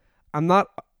Jax, I'm not.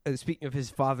 Speaking of his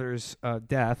father's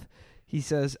death, he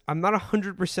says, "I'm not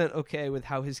 100% okay with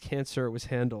how his cancer was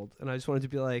handled," and I just wanted to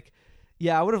be like,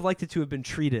 "Yeah, I would have liked it to have been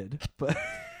treated, but."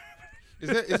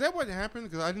 Is that what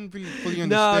happened? Because I didn't really fully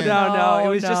understand. No. It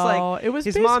was just like it was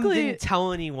his mom didn't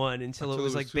tell anyone until it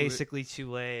was like basically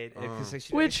too late.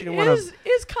 Which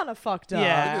is kind of fucked up.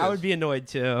 Yeah, I would be annoyed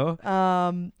too.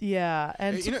 Yeah,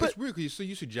 and it's weird because you're so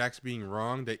used to Jax being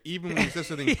wrong that even when he says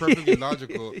something perfectly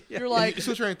logical, you're like you're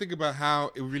still trying to think about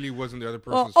how it really wasn't the other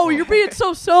person's oh, fault. you're being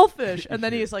so selfish. And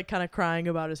then he's like kind of crying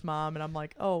about his mom, and I'm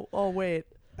like, oh wait.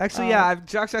 Actually,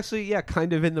 Jack's actually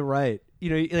kind of in the right. You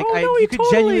know, like you could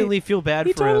genuinely feel bad for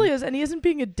him. He totally is, and he isn't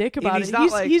being a dick about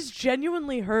it. He's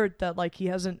genuinely hurt that like he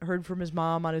hasn't heard from his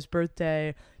mom on his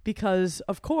birthday because,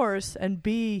 of course, and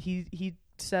B, he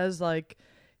says like,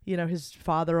 you know, his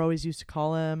father always used to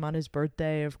call him on his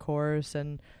birthday, of course,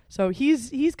 and so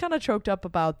he's kind of choked up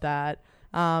about that,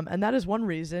 and that is one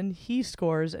reason he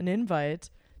scores an invite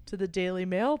to the Daily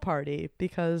Mail party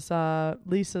because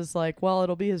Lisa's like, well,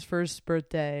 it'll be his first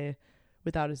birthday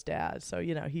without his dad, so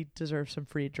you know he deserves some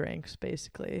free drinks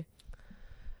basically.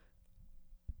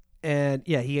 And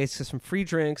yeah, he gets some free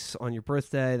drinks on your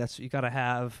birthday. That's what you gotta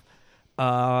have.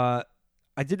 I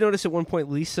did notice at one point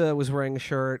Lisa was wearing a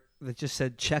shirt that just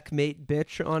said "Checkmate,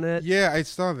 bitch" on it. Yeah, I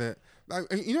saw that.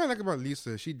 You know what I like about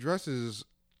Lisa? She dresses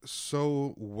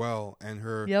so well, and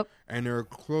her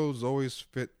clothes always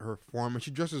fit her form, and she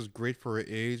dresses great for her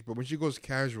age. But when she goes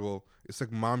casual, it's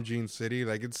like Mom Jean City.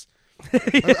 Like it's. I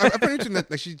find interesting that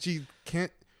like she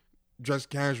can't dress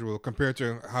casual compared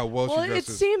to how well she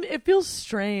dresses. It feels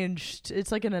strange.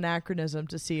 It's like an anachronism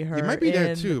to see her. It might be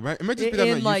that too. It might just be that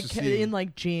I'm not used to seeing. In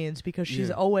like jeans because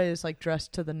she's always like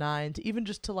dressed to the nines, even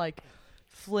just to like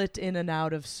flit in and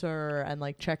out of Sir and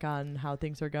like check on how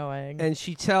things are going. And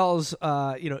she tells,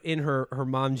 in her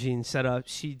Mom Jean setup,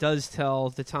 she does tell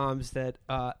the Toms that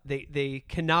they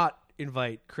cannot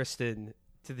invite Kristen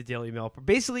to the Daily Mail.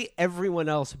 Basically, everyone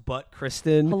else but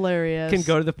Kristen can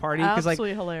go to the party because like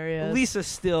hilarious. Lisa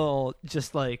still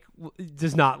just like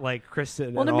does not like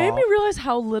Kristen. Well, it made me realize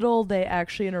how little they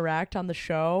actually interact on the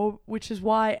show, which is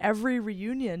why every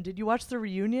reunion. Did you watch the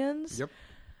reunions? Yep.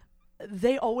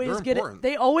 They always They are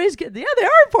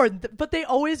important, but they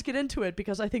always get into it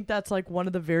because I think that's like one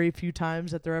of the very few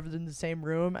times that they're ever in the same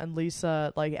room, and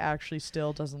Lisa like actually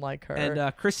still doesn't like her.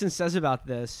 And Kristen says about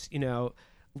this, you know,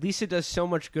 Lisa does so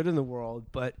much good in the world,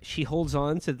 but she holds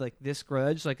on to like this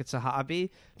grudge like it's a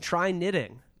hobby. Try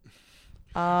knitting.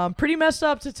 Pretty messed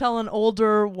up to tell an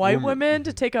older white woman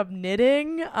to take up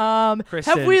knitting.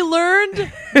 Kristen. Have we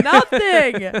learned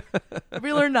nothing? Have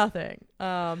we learned nothing?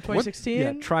 2016.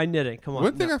 Yeah, try knitting. Come on.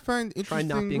 One thing I find interesting. Try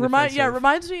not being offensive.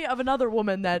 Reminds me of another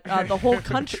woman that the whole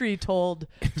country told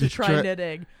to try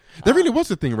knitting. That really was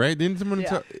the thing, right? Didn't someone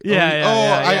tell?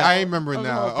 Yeah. I remember That was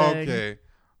now. the whole thing. Okay.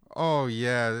 Oh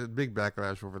yeah, big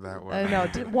backlash over that one. I know.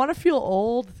 Want to feel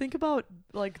old? Think about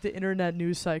like the internet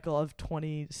news cycle of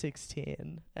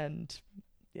 2016, and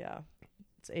yeah,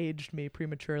 it's aged me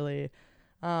prematurely.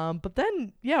 But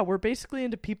then we're basically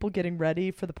into people getting ready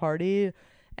for the party,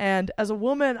 and as a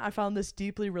woman, I found this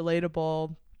deeply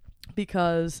relatable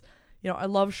because I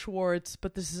love Schwartz,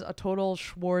 but this is a total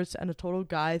Schwartz and a total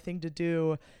guy thing to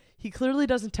do. He clearly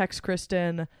doesn't text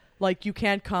Kristen like you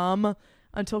can't come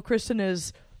until Kristen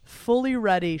is fully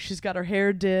ready. She's got her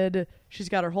hair did. She's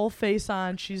got her whole face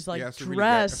on. She's like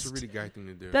dressed. That's a really guy thing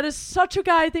to do. That is such a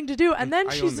guy thing to do. And then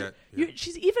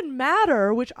she's even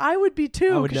madder, which I would be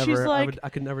too. Because she's like, I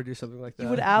could never do something like that. You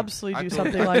would absolutely do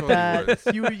something like that.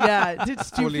 Do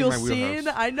you feel seen?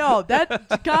 I know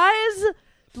that guys.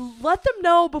 let them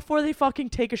know before they fucking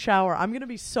take a shower. I'm gonna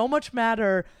be so much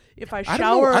madder if I I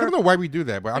shower. don't know why we do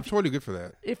that, but I'm totally good for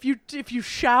that. If you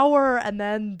shower and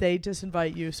then they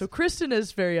disinvite you. So Kristen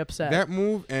is very upset. That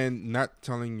move and not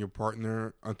telling your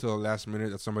partner until the last minute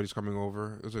that somebody's coming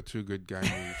over, those are two good guy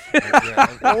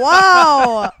moves.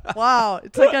 Wow.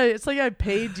 It's like I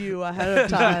paid you ahead of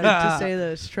time to say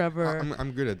this, Trevor.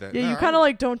 I'm good at that. Yeah, No, you kind of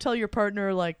like don't tell your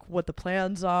partner like what the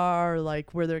plans are,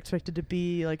 like where they're expected to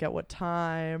be, like at what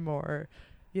time, or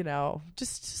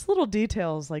just little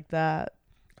details like that.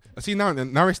 See, now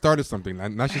I started something.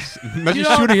 Now she's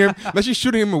shooting him. Now she's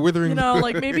shooting him a withering.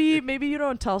 Like maybe you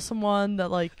don't tell someone that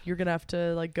like you're gonna have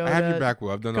to like go. I have your back,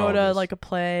 Will. I've done all go to this. like a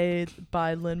play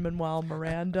by Lin-Manuel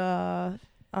Miranda.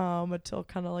 Until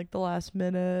kind of like the last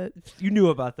minute. You knew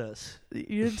about this.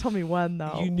 You didn't tell me when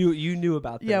though. You knew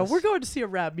about this. Yeah, we're going to see a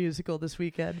rap musical this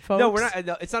weekend, folks. No, we're not.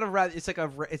 No, it's not a rap. It's like a.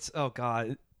 It's oh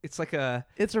god. It's like a.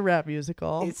 It's a rap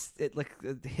musical. It's like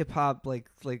a hip hop like.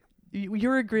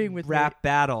 You're agreeing with rap me.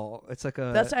 battle. It's like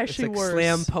a. That's actually it's like worse.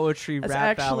 Slam poetry That's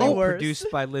rap actually battle worse. produced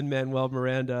by Lin-Manuel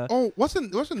Miranda. Oh, what's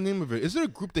the name of it? Is it a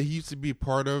group that he used to be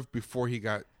part of before he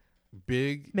got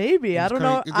big? Maybe. I It's don't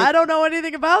kinda- know. I don't know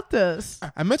anything about this.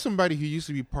 I met somebody who used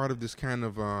to be part of this kind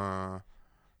of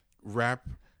rap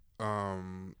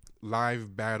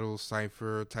live battle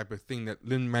cipher type of thing that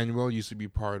Lin-Manuel used to be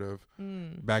part of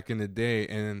back in the day,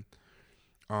 and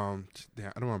I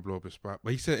don't want to blow up his spot,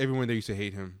 but he said everyone there used to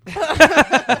hate him.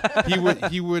 he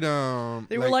would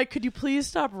They were like, "Could you please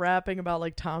stop rapping about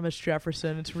like Thomas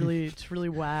Jefferson? It's really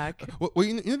whack." well,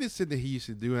 you know they said that he used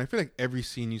to do, and I feel like every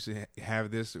scene used to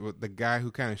have this with the guy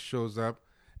who kind of shows up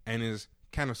and is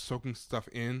kind of soaking stuff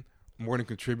in more than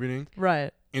contributing,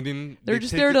 Right. and then They're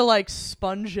just there to like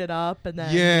sponge it up, and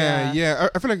then yeah.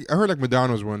 I feel like I heard like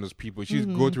Madonna was one of those people. She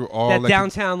would go through all That like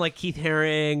downtown like Keith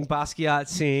Haring, Basquiat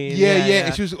scene. yeah,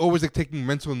 and she was always like taking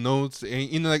mental notes,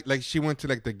 and like she went to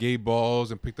like the gay balls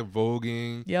and picked up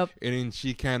voguing. Yep. And then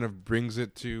she kind of brings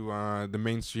it to the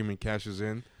mainstream and cashes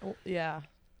in. Yeah.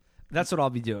 That's what I'll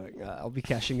be doing. I'll be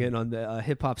cashing in on the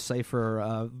hip hop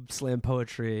cipher slam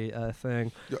poetry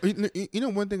thing. You know,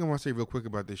 one thing I want to say real quick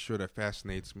about this show that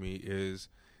fascinates me is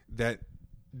that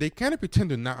they kind of pretend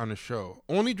they're not on the show.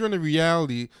 Only during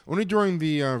the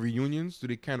reunions do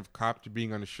they kind of cop to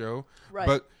being on the show. Right.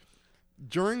 But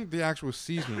during the actual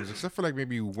seasons, except for like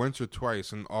maybe once or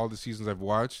twice in all the seasons I've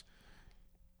watched,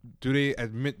 do they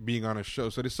admit being on a show?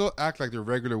 So they still act like they're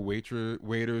regular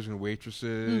waiters and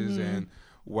waitresses and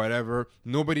whatever.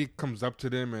 Nobody comes up to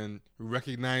them and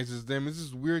recognizes them. It's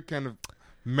this weird kind of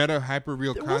meta hyper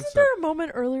real concept. Wasn't there a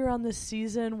moment earlier on this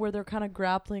season where they're kind of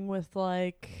grappling with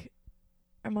like,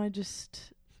 am I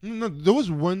just? No, there was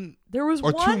one. There was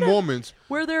or one two moments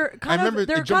where they're I kind remember of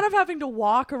they're it kind of having to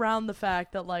walk around the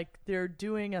fact that like they're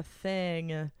doing a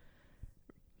thing.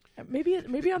 Maybe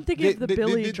I'm thinking of the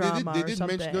Billy drama or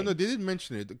something. They did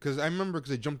mention it because I remember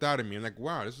because it jumped out at me. I'm like,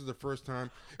 wow, this is the first time.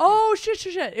 Oh shit!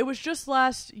 It was just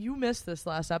you missed this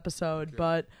last episode,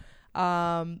 but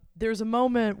there's a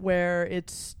moment where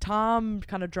it's Tom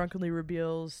kind of drunkenly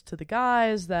reveals to the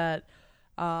guys that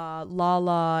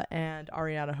Lala and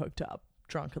Ariana hooked up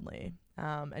drunkenly,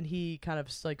 and he kind of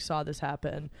like saw this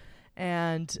happen,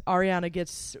 and Ariana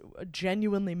gets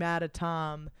genuinely mad at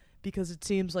Tom because it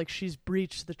seems like she's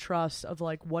breached the trust of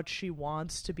like what she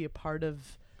wants to be a part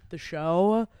of the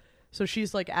show. So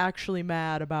she's like actually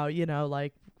mad about,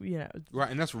 right,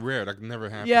 and that's rare. That never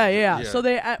happens. Yeah. So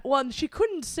and she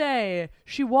couldn't say,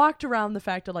 she walked around the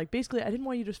fact that like, basically I didn't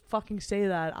want you to fucking say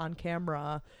that on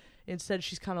camera. Instead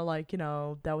she's kind of like,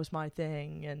 that was my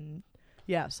thing. And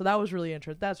yeah, so that was really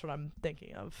interesting. That's what I'm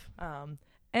thinking of.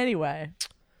 Anyway.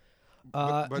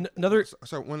 Another.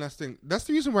 So one last thing. That's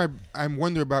the reason why I'm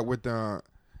wondering about with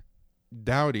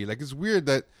Dowdy. Like it's weird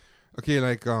that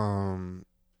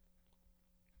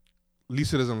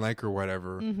Lisa doesn't like her or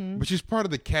whatever, but she's part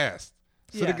of the cast.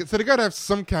 So they gotta have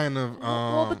some kind of.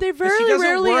 Well, but they She doesn't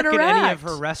rarely work interact. at any of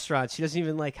her restaurants. She doesn't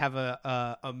even like have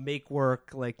a make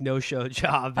work like no show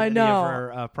job at I any know. of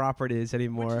her properties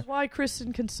anymore. Which is why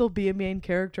Kristen can still be a main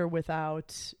character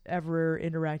without ever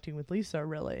interacting with Lisa,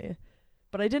 really.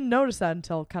 But I didn't notice that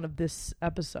until kind of this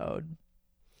episode.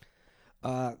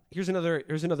 Here's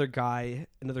another guy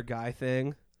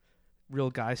thing, real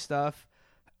guy stuff.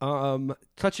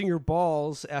 Touching your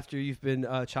balls after you've been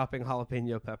chopping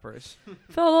jalapeno peppers.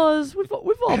 Fellas, we've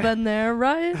all been there,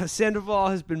 right? Sandoval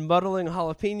has been muddling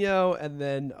jalapeno and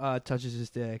then touches his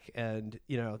dick, and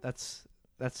that's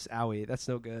owie. That's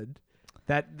no good.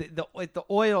 That the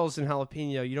oils in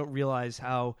jalapeno, you don't realize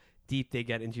how deep they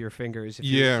get into your fingers if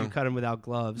you cut them without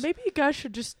gloves. Maybe you guys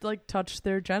should just like touch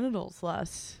their genitals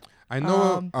less. I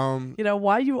know.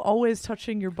 Why you always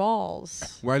touching your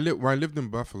balls? Where I lived in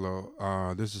Buffalo,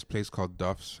 there's this place called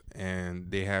Duff's, and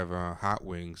they have hot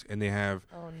wings, and they have.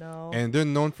 Oh no! And they're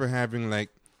known for having like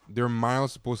their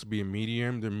mild supposed to be a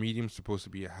medium, their medium supposed to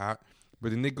be a hot,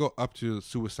 but then they go up to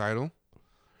suicidal.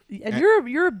 And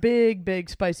you're a big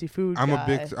spicy food guy.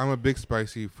 I'm a big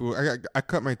spicy food. I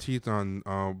cut my teeth on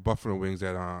buffalo wings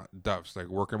at Duff's, like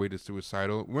working our way to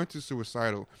suicidal. Went to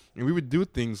suicidal, and we would do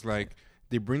things like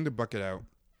they bring the bucket out.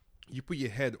 You put your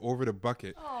head over the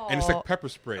bucket, and it's like pepper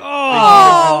spray.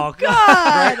 Oh,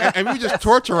 God! Right? And we just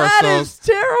torture that ourselves. That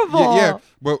is terrible. Yeah,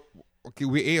 but okay,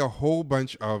 we ate a whole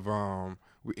bunch of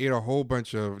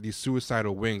these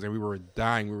suicidal wings, and we were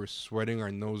dying. We were sweating.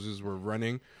 Our noses were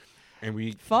running, and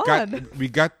we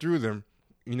got through them.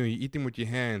 You eat them with your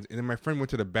hands, and then my friend went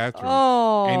to the bathroom,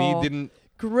 and he didn't.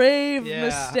 Grave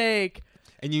mistake.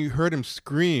 And you heard him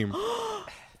scream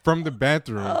from the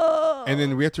bathroom. And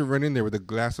then we had to run in there with a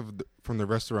glass from the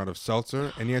restaurant of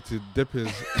seltzer, and he had to dip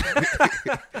his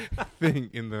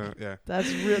thing in the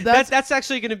That's real. That's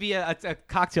actually going to be a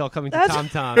cocktail coming to Tom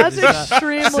Tom. That's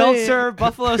extremely seltzer,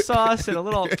 buffalo sauce, and a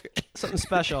little something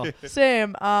special.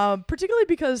 Same. Particularly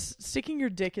because sticking your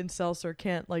dick in seltzer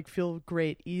can't feel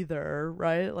great either,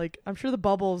 right? Like I'm sure the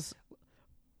bubbles.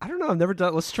 I don't know. I've never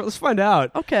done. Let's find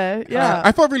out. Okay. Yeah.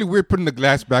 I felt really weird putting the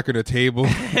glass back on the table.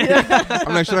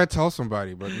 I'm like, should I tell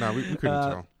somebody? But no, we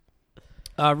couldn't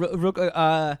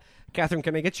tell. Catherine,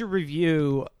 can I get your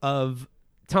review of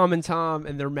Tom and Tom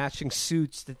and their matching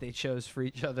suits that they chose for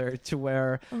each other to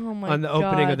wear on the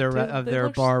opening of their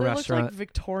bar restaurant? They looked like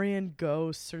Victorian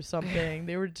ghosts or something.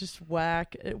 They were just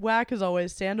whack. Whack as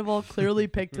always. Sandoval clearly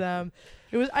picked them.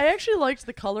 I actually liked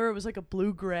the color. It was like a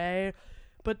blue-gray.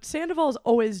 But Sandoval is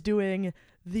always doing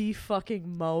the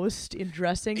fucking most in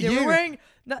dressing. They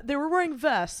were wearing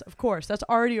vests, of course. That's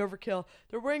already overkill.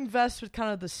 They're wearing vests with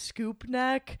kind of the scoop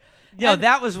neck. Yeah,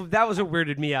 that was what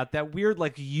weirded me out. That weird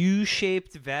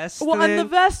U-shaped vest. Well, and the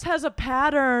vest has a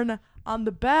pattern on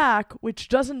the back which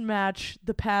doesn't match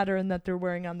the pattern that they're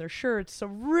wearing on their shirts. So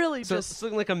it's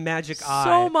looking like a magic eye.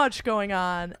 So much going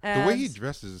on. And the way he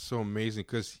dresses is so amazing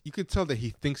because you could tell that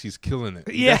he thinks he's killing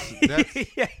it. Yeah, that's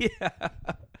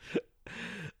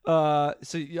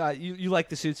so you like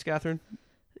the suits, Catherine?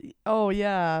 Oh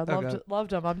yeah, loved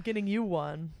them. I'm getting you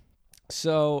one.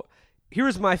 So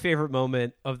here's my favorite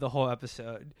moment of the whole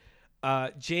episode.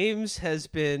 James has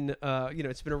been,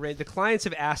 it's been arranged. The clients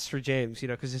have asked for James,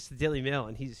 because it's the Daily Mail,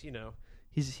 and he's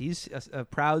a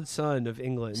proud son of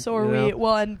England. So are we?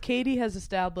 Well, and Katie has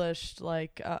established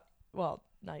not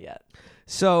yet.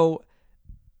 So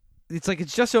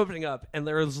it's just opening up, and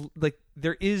there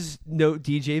is no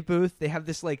DJ booth. They have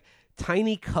this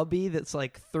tiny cubby that's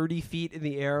 30 feet in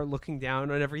the air, looking down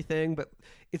on everything, but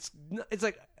it's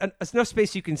enough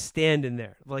space you can stand in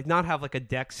there, not have a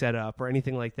deck set up or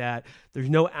anything like that. There's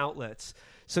no outlets,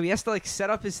 so he has to set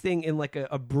up his thing in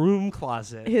a broom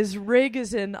closet. His rig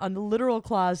is in a literal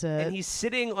closet, and he's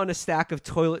sitting on a stack of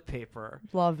toilet paper.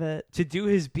 Love it. To do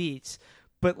his beats,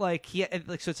 but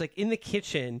so it's in the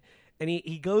kitchen. And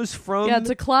he goes from... Yeah, it's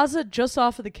a closet just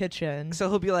off of the kitchen. So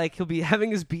he'll be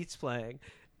having his beats playing,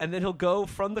 and then he'll go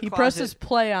from the closet... He presses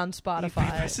play on Spotify.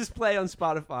 He presses play on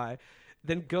Spotify,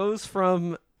 then goes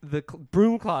from the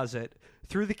broom closet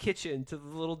through the kitchen to the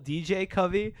little DJ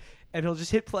cubby, and he'll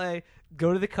just hit play,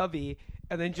 go to the cubby,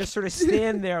 and then just sort of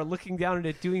stand there looking down at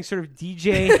it, doing sort of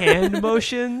DJ hand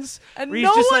motions. And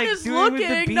no one is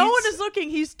looking. No one is looking.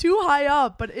 He's too high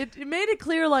up, but it made it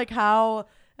clear how...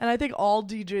 And I think all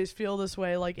DJs feel this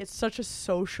way. It's such a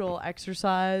social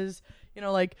exercise.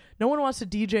 No one wants to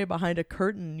DJ behind a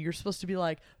curtain. You're supposed to be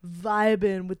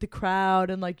vibing with the crowd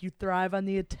and you thrive on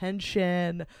the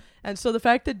attention. And so the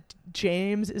fact that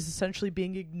James is essentially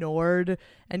being ignored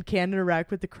and can't interact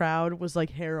with the crowd was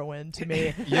heroin to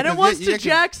me. And it was to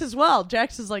Jax as well.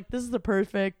 Jax is this is the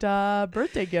perfect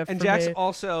birthday gift and for Jax me.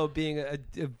 Also being a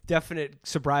definite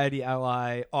sobriety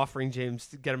ally, offering James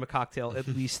to get him a cocktail at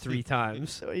least 3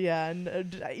 times. So, yeah,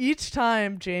 and each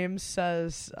time James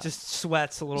says... just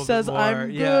sweats a little bit more.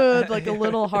 I'm good, a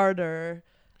little harder.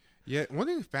 Yeah, one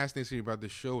thing that fascinates me about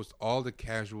this show is all the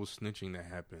casual snitching that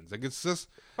happens. It's just...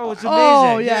 Oh, it's amazing.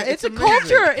 Oh, yeah, it's a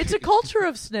culture. It's a culture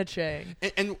of snitching.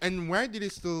 And why do they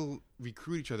still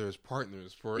recruit each other as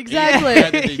partners for exactly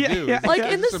that they do? Yeah.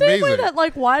 In the same way that,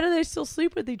 why do they still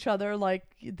sleep with each other?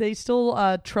 They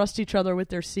still trust each other with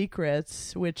their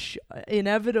secrets, which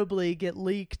inevitably get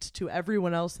leaked to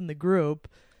everyone else in the group.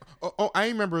 Oh, I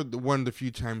remember one of the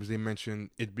few times they mentioned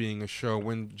it being a show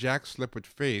when Jack slept with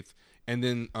Faith. And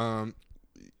then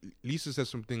Lisa says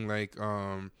something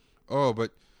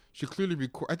but she clearly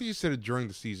I think she said it during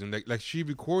the season. Like she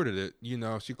recorded it.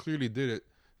 She clearly did it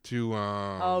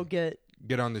to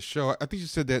get on the show. I think she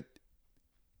said that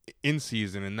in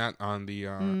season and not on the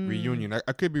reunion.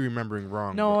 I could be remembering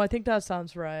wrong. No, I think that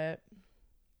sounds right.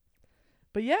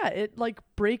 But yeah, it like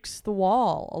breaks the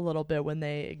wall a little bit when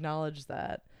they acknowledge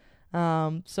that.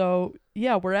 So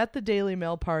yeah, we're at the Daily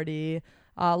Mail party.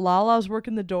 Lala's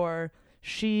working the door.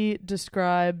 She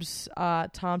describes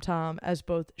Tom Tom as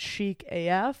both chic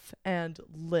AF and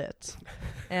lit.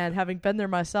 And having been there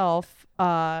myself,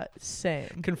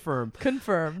 same. Confirmed.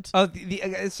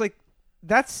 It's like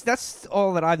that's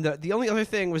all that I've done. The only other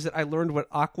thing was that I learned what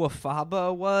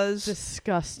aquafaba was.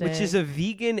 Disgusting. Which is a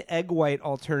vegan egg white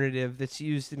alternative that's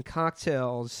used in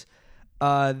cocktails.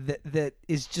 That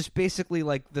is just basically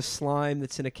like the slime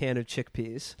that's in a can of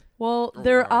chickpeas. Well,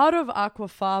 they're out of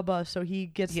aquafaba, so he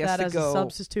gets that as a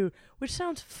substitute, which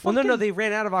sounds fucking... Well, no, they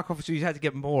ran out of aquafaba, so you had to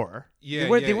get more. Yeah,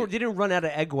 they didn't run out of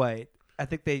egg white. I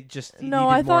think they just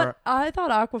I thought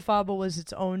aquafaba was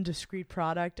its own discrete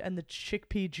product, and the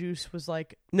chickpea juice was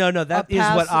like that is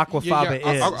what aquafaba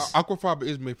is. Aquafaba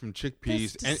is made from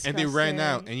chickpeas, and they ran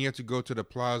out, and you had to go to the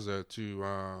plaza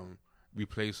to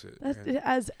replace it. It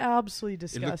is absolutely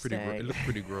disgusting. It looked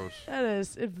pretty gross. That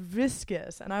is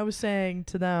viscous, and I was saying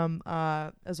to them,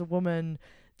 as a woman,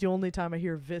 the only time I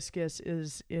hear viscous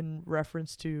is in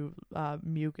reference to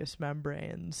mucous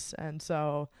membranes. And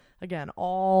so, again,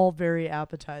 all very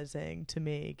appetizing to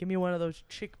me. Give me one of those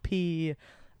chickpea...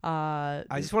 I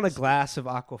just want a glass of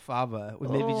aquafaba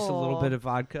with maybe just a little bit of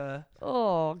vodka.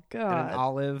 Oh, God. And an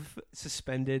olive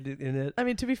suspended in it. I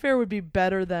mean, to be fair, would be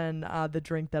better than the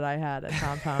drink that I had at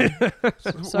Tom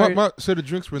Tom. Sorry. So the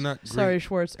drinks were not great. Sorry,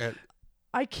 Schwartz.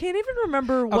 I can't even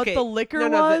remember what the liquor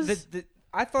was.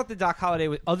 I thought the Doc Holliday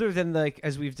was, other than like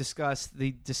as we've discussed,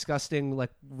 the disgusting like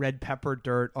red pepper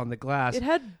dirt on the glass. It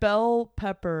had bell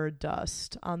pepper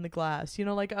dust on the glass,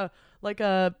 like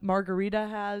a margarita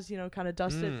has, kind of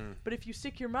dusted. But if you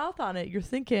stick your mouth on it, you're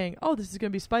thinking, oh, this is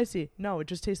gonna be spicy. No, it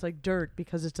just tastes like dirt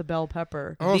because it's a bell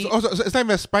pepper. So it's not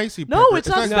even a spicy pepper. No, it's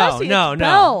not spicy. No. It's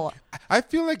bell. I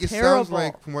feel like it Terrible. sounds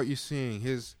like, from what you're seeing,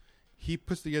 he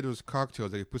puts together his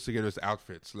cocktails, like he puts together his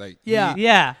outfits. Like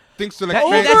yeah. Thinks to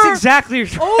that's exactly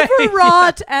right.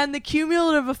 Overwrought, and the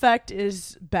cumulative effect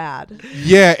is bad.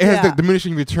 Yeah, it has the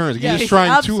diminishing returns. You're just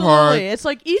trying too hard. It's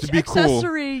like each to be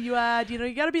accessory you add.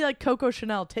 You got to be like Coco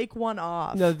Chanel. Take one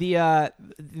off. No, the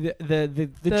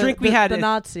drink we had the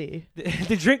Nazi.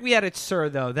 The drink we had at Sir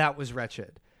though, that was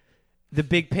wretched. The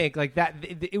big pink, like that,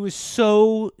 it was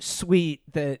so sweet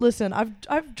that. Listen,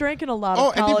 I've drank in a lot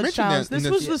of college towns. This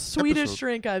was the sweetest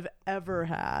drink I've ever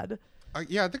had. I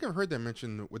think I've heard that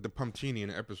mentioned with the pumptini in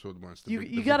an episode once.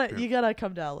 You gotta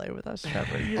come to LA with us,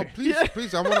 Trevor.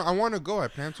 Please! I want to go. I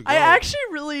plan to go. I actually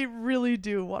really, really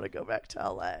do want to go back to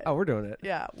LA. Oh, we're doing it.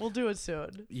 Yeah, we'll do it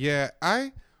soon. Yeah,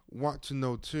 I want to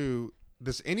know too.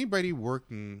 Does anybody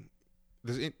working?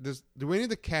 Do any of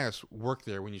the cast work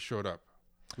there when you showed up?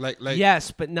 Like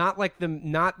yes, but not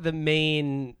the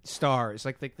main stars.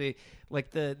 Like the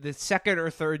second or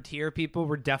third tier people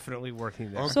were definitely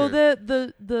working there. Okay. So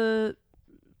the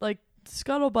like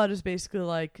Scuttlebutt is basically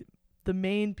like the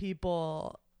main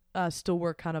people still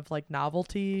work kind of like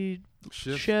novelty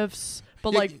shifts,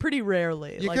 but like pretty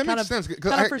rarely. Yeah, like that kind makes sense.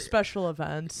 Kind of for special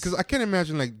events. Because I can't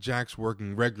imagine like Jack's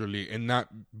working regularly and not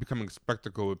becoming a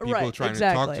spectacle with people trying to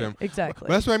talk to him. Exactly.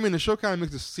 But that's what I mean. The show kind of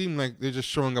makes it seem like they're just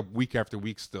showing up week after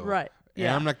week still. Right. And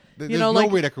yeah. I'm like, there's no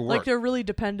way that could work. Like they're really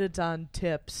dependent on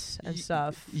tips and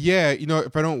stuff. Yeah,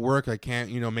 if I don't work, I can't,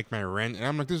 make my rent. And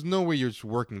I'm like, there's no way you're just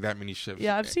working that many shifts.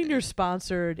 Yeah, I've seen your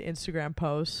sponsored Instagram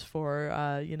posts for,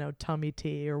 tummy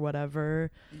tea or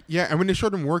whatever. Yeah, and when they show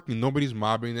them working, nobody's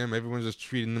mobbing them. Everyone's just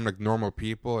treating them like normal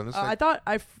people. And it's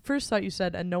I first thought you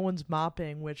said, and no one's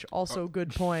mopping, which also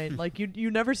good point. Like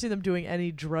you never see them doing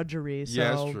any drudgery. So.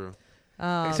 Yeah, that's true.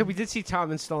 So we did see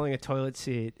Tom installing a toilet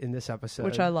seat in this episode,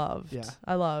 which I loved. Yeah,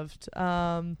 I loved.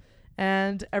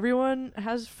 And everyone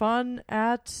has fun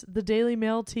at the Daily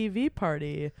Mail TV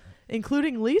party,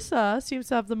 including Lisa. Seems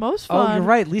to have the most fun. Oh, you're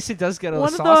right. Lisa does get a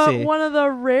little saucy. One of the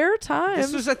rare times.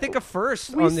 This was, I think, a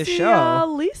first on this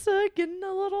show. Lisa getting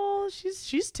a little.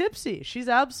 She's tipsy. She's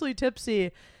absolutely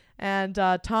tipsy. And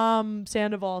Tom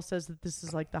Sandoval says that this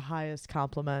is like the highest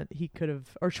compliment he could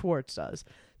have, or Schwartz does.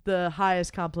 The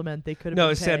highest compliment they could have been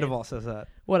paid. Sandoval says that.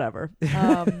 Whatever.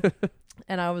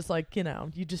 And I was like,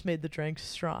 you just made the drink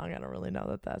strong. I don't really know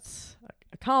that that's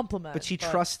a compliment. But she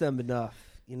trusts them enough.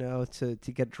 to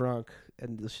get drunk,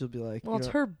 and she'll be like, well, it's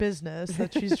her business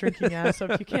that she's drinking at. So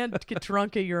if you can't get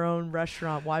drunk at your own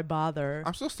restaurant, why bother?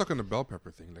 I'm still stuck on the bell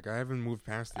pepper thing. Like I haven't moved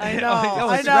past it. I yet. know.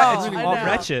 I it's know. all I know.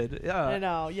 wretched. Yeah. I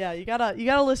know. Yeah, you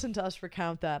gotta listen to us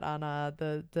recount that on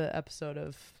the episode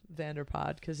of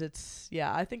Vanderpod, because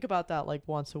I think about that like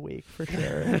once a week for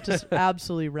sure. Just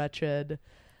absolutely wretched.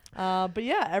 But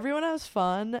yeah, everyone has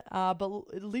fun. But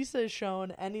Lisa is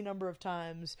shown any number of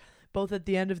times, both at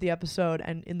the end of the episode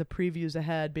and in the previews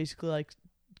ahead, basically like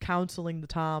counseling the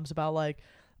Toms about like,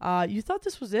 you thought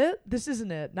this was it? This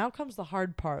isn't it. Now comes the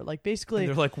hard part. Like basically, And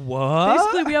they're like, what?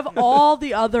 basically we have all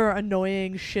the other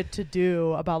annoying shit to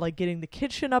do about like getting the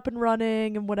kitchen up and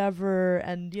running and whatever.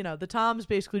 And the Toms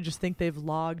basically just think they've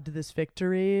logged this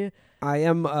victory. I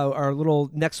am our little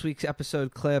next week's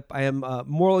episode clip. I am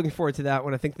more looking forward to that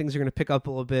one. I think things are going to pick up a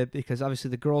little bit because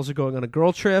obviously the girls are going on a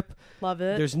girl trip. Love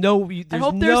it. There's no I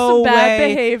hope there's some bad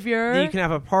behavior. that you can have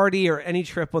a party or any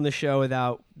trip on the show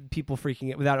without people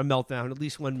freaking out, without a meltdown, at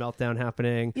least one meltdown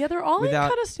happening. Yeah, they're all in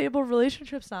kind of stable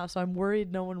relationships now, so I'm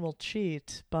worried no one will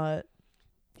cheat. But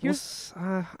here's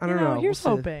I don't know. Here's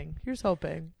We'll see. hoping. Here's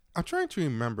hoping. I'm trying to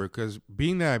remember because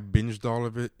being that I binged all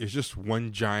of it, it's just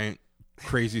one giant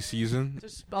crazy season.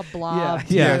 Just a blob.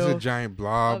 Yeah. It's a giant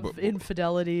blob of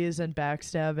infidelities and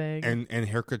backstabbing. and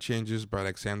haircut changes by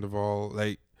like Sandoval.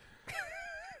 Like,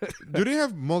 do they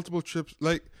have multiple trips?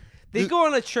 Like, They go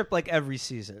on a trip like every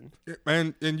season.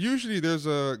 and usually there's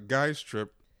a guys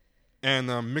trip and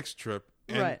a mixed trip.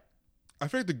 And right. I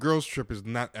feel like the girls trip is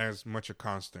not as much a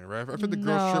constant, right? I feel like the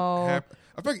girls No. trip.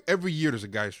 I feel like every year there's a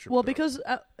guys trip. Well, though. because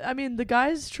the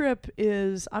guys' trip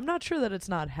is, I'm not sure that it's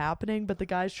not happening, but the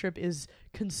guys' trip is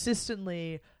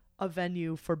consistently a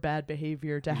venue for bad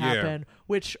behavior to happen,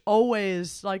 which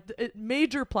always, like,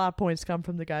 major plot points come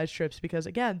from the guys' trips because,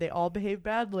 again, they all behave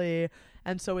badly,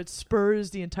 and so it spurs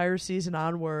the entire season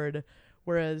onward,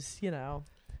 whereas,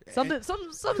 something's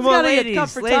Come gotta on, get ladies, cut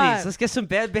for ladies, time. let's get some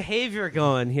bad behavior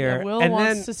going here. Yeah, Will and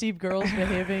wants then, to see girls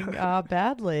behaving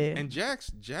badly. And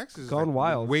Jax is Gone like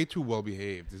wild. way too well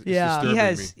behaved. It's Yeah.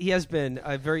 disturbing me. he has been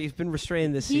he's been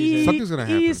restrained this season. Something's gonna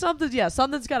happen.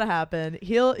 Something's gonna happen.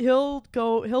 He'll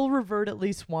revert at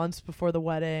least once before the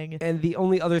wedding. And the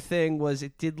only other thing was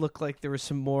it did look like there's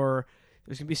going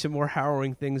to be some more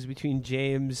harrowing things between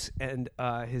James and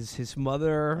his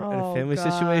mother and a family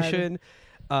God. situation.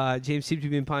 James seemed to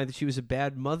be implying that she was a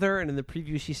bad mother, and in the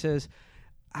preview she says,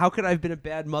 "How could I have been a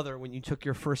bad mother when you took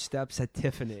your first steps at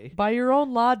Tiffany?" By your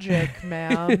own logic,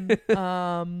 ma'am.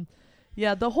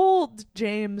 Yeah, the whole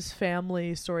James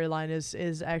family storyline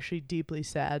is actually deeply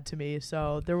sad to me.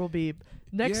 So there will be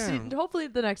hopefully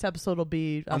the next episode will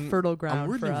be fertile ground I'm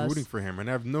really for us. rooting for him, and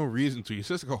I have no reason to. He's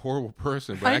just like a horrible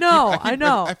person. But I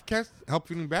know. I can't help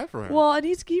feeling bad for him. Well, and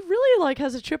he really like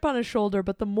has a chip on his shoulder,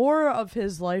 but the more of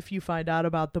his life you find out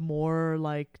about, the more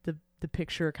like the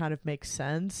picture kind of makes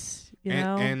sense, you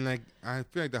know? And like I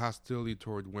feel like the hostility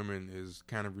toward women is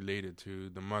kind of related to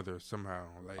the mother somehow.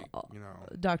 Like,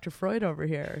 Dr. Freud over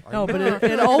here. I No, but know.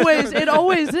 it always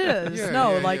is.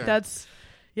 Yeah. That's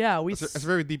That's a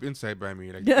very deep insight by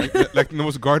me. Like the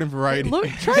most garden variety.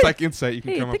 Try like insight you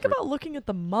can come think up about looking at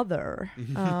the mother.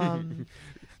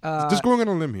 Just going on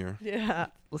a limb here. Yeah.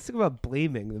 Let's think about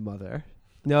blaming the mother.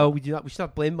 No, we do not. We should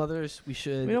not blame mothers. We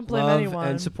should We don't blame love anyone.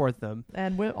 and support them.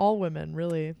 And all women,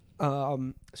 really.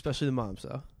 Especially the moms,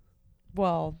 though.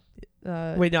 Well,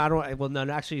 Wait, no, I don't. Well, no,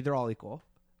 actually, they're all equal.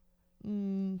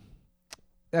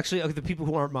 Actually, the people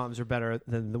who aren't moms are better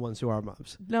than the ones who are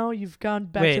moms. no, you've gone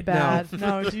back Wait, to bad.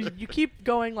 no. You keep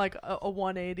going like a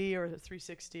 180 or a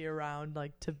 360 around,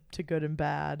 like to good and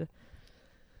bad.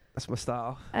 That's my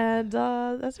style. And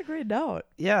that's a great note.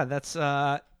 Yeah, that's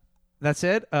it. That's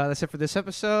it for this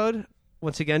episode.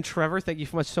 Once again, Trevor, thank you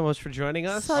so much for joining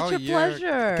us. Such a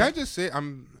pleasure. Can I just say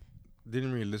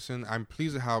didn't really listen. I'm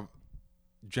pleased at how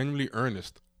genuinely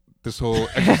earnest this whole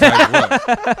exercise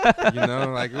was.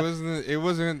 Like it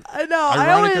wasn't I know.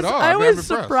 ironic at all. I I'm always impressed.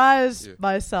 surprise Yeah.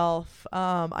 myself.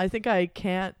 I think I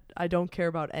don't care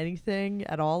about anything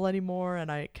at all anymore,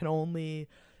 and I can only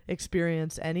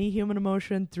experience any human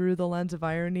emotion through the lens of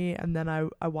irony, and then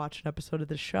I watch an episode of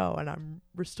the show and I'm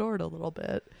restored a little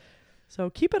bit. So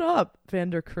keep it up,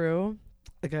 Vander Crew.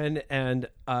 Again, and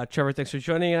Trevor, thanks for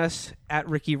joining us at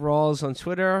Ricky Rawls on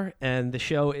Twitter, and the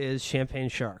show is Champagne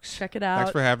Sharks. Check it out.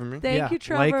 Thanks for having me. Thank you,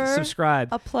 Trevor. Like, subscribe.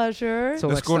 A pleasure. So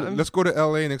Let's next go time- to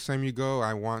LA next time you go.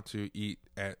 I want to eat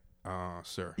at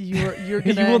Sir. You're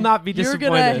gonna, You will not be You're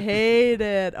gonna disappointed. hate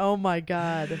it. Oh my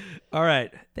God. All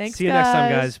right. Thanks. See you next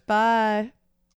time, guys. Bye.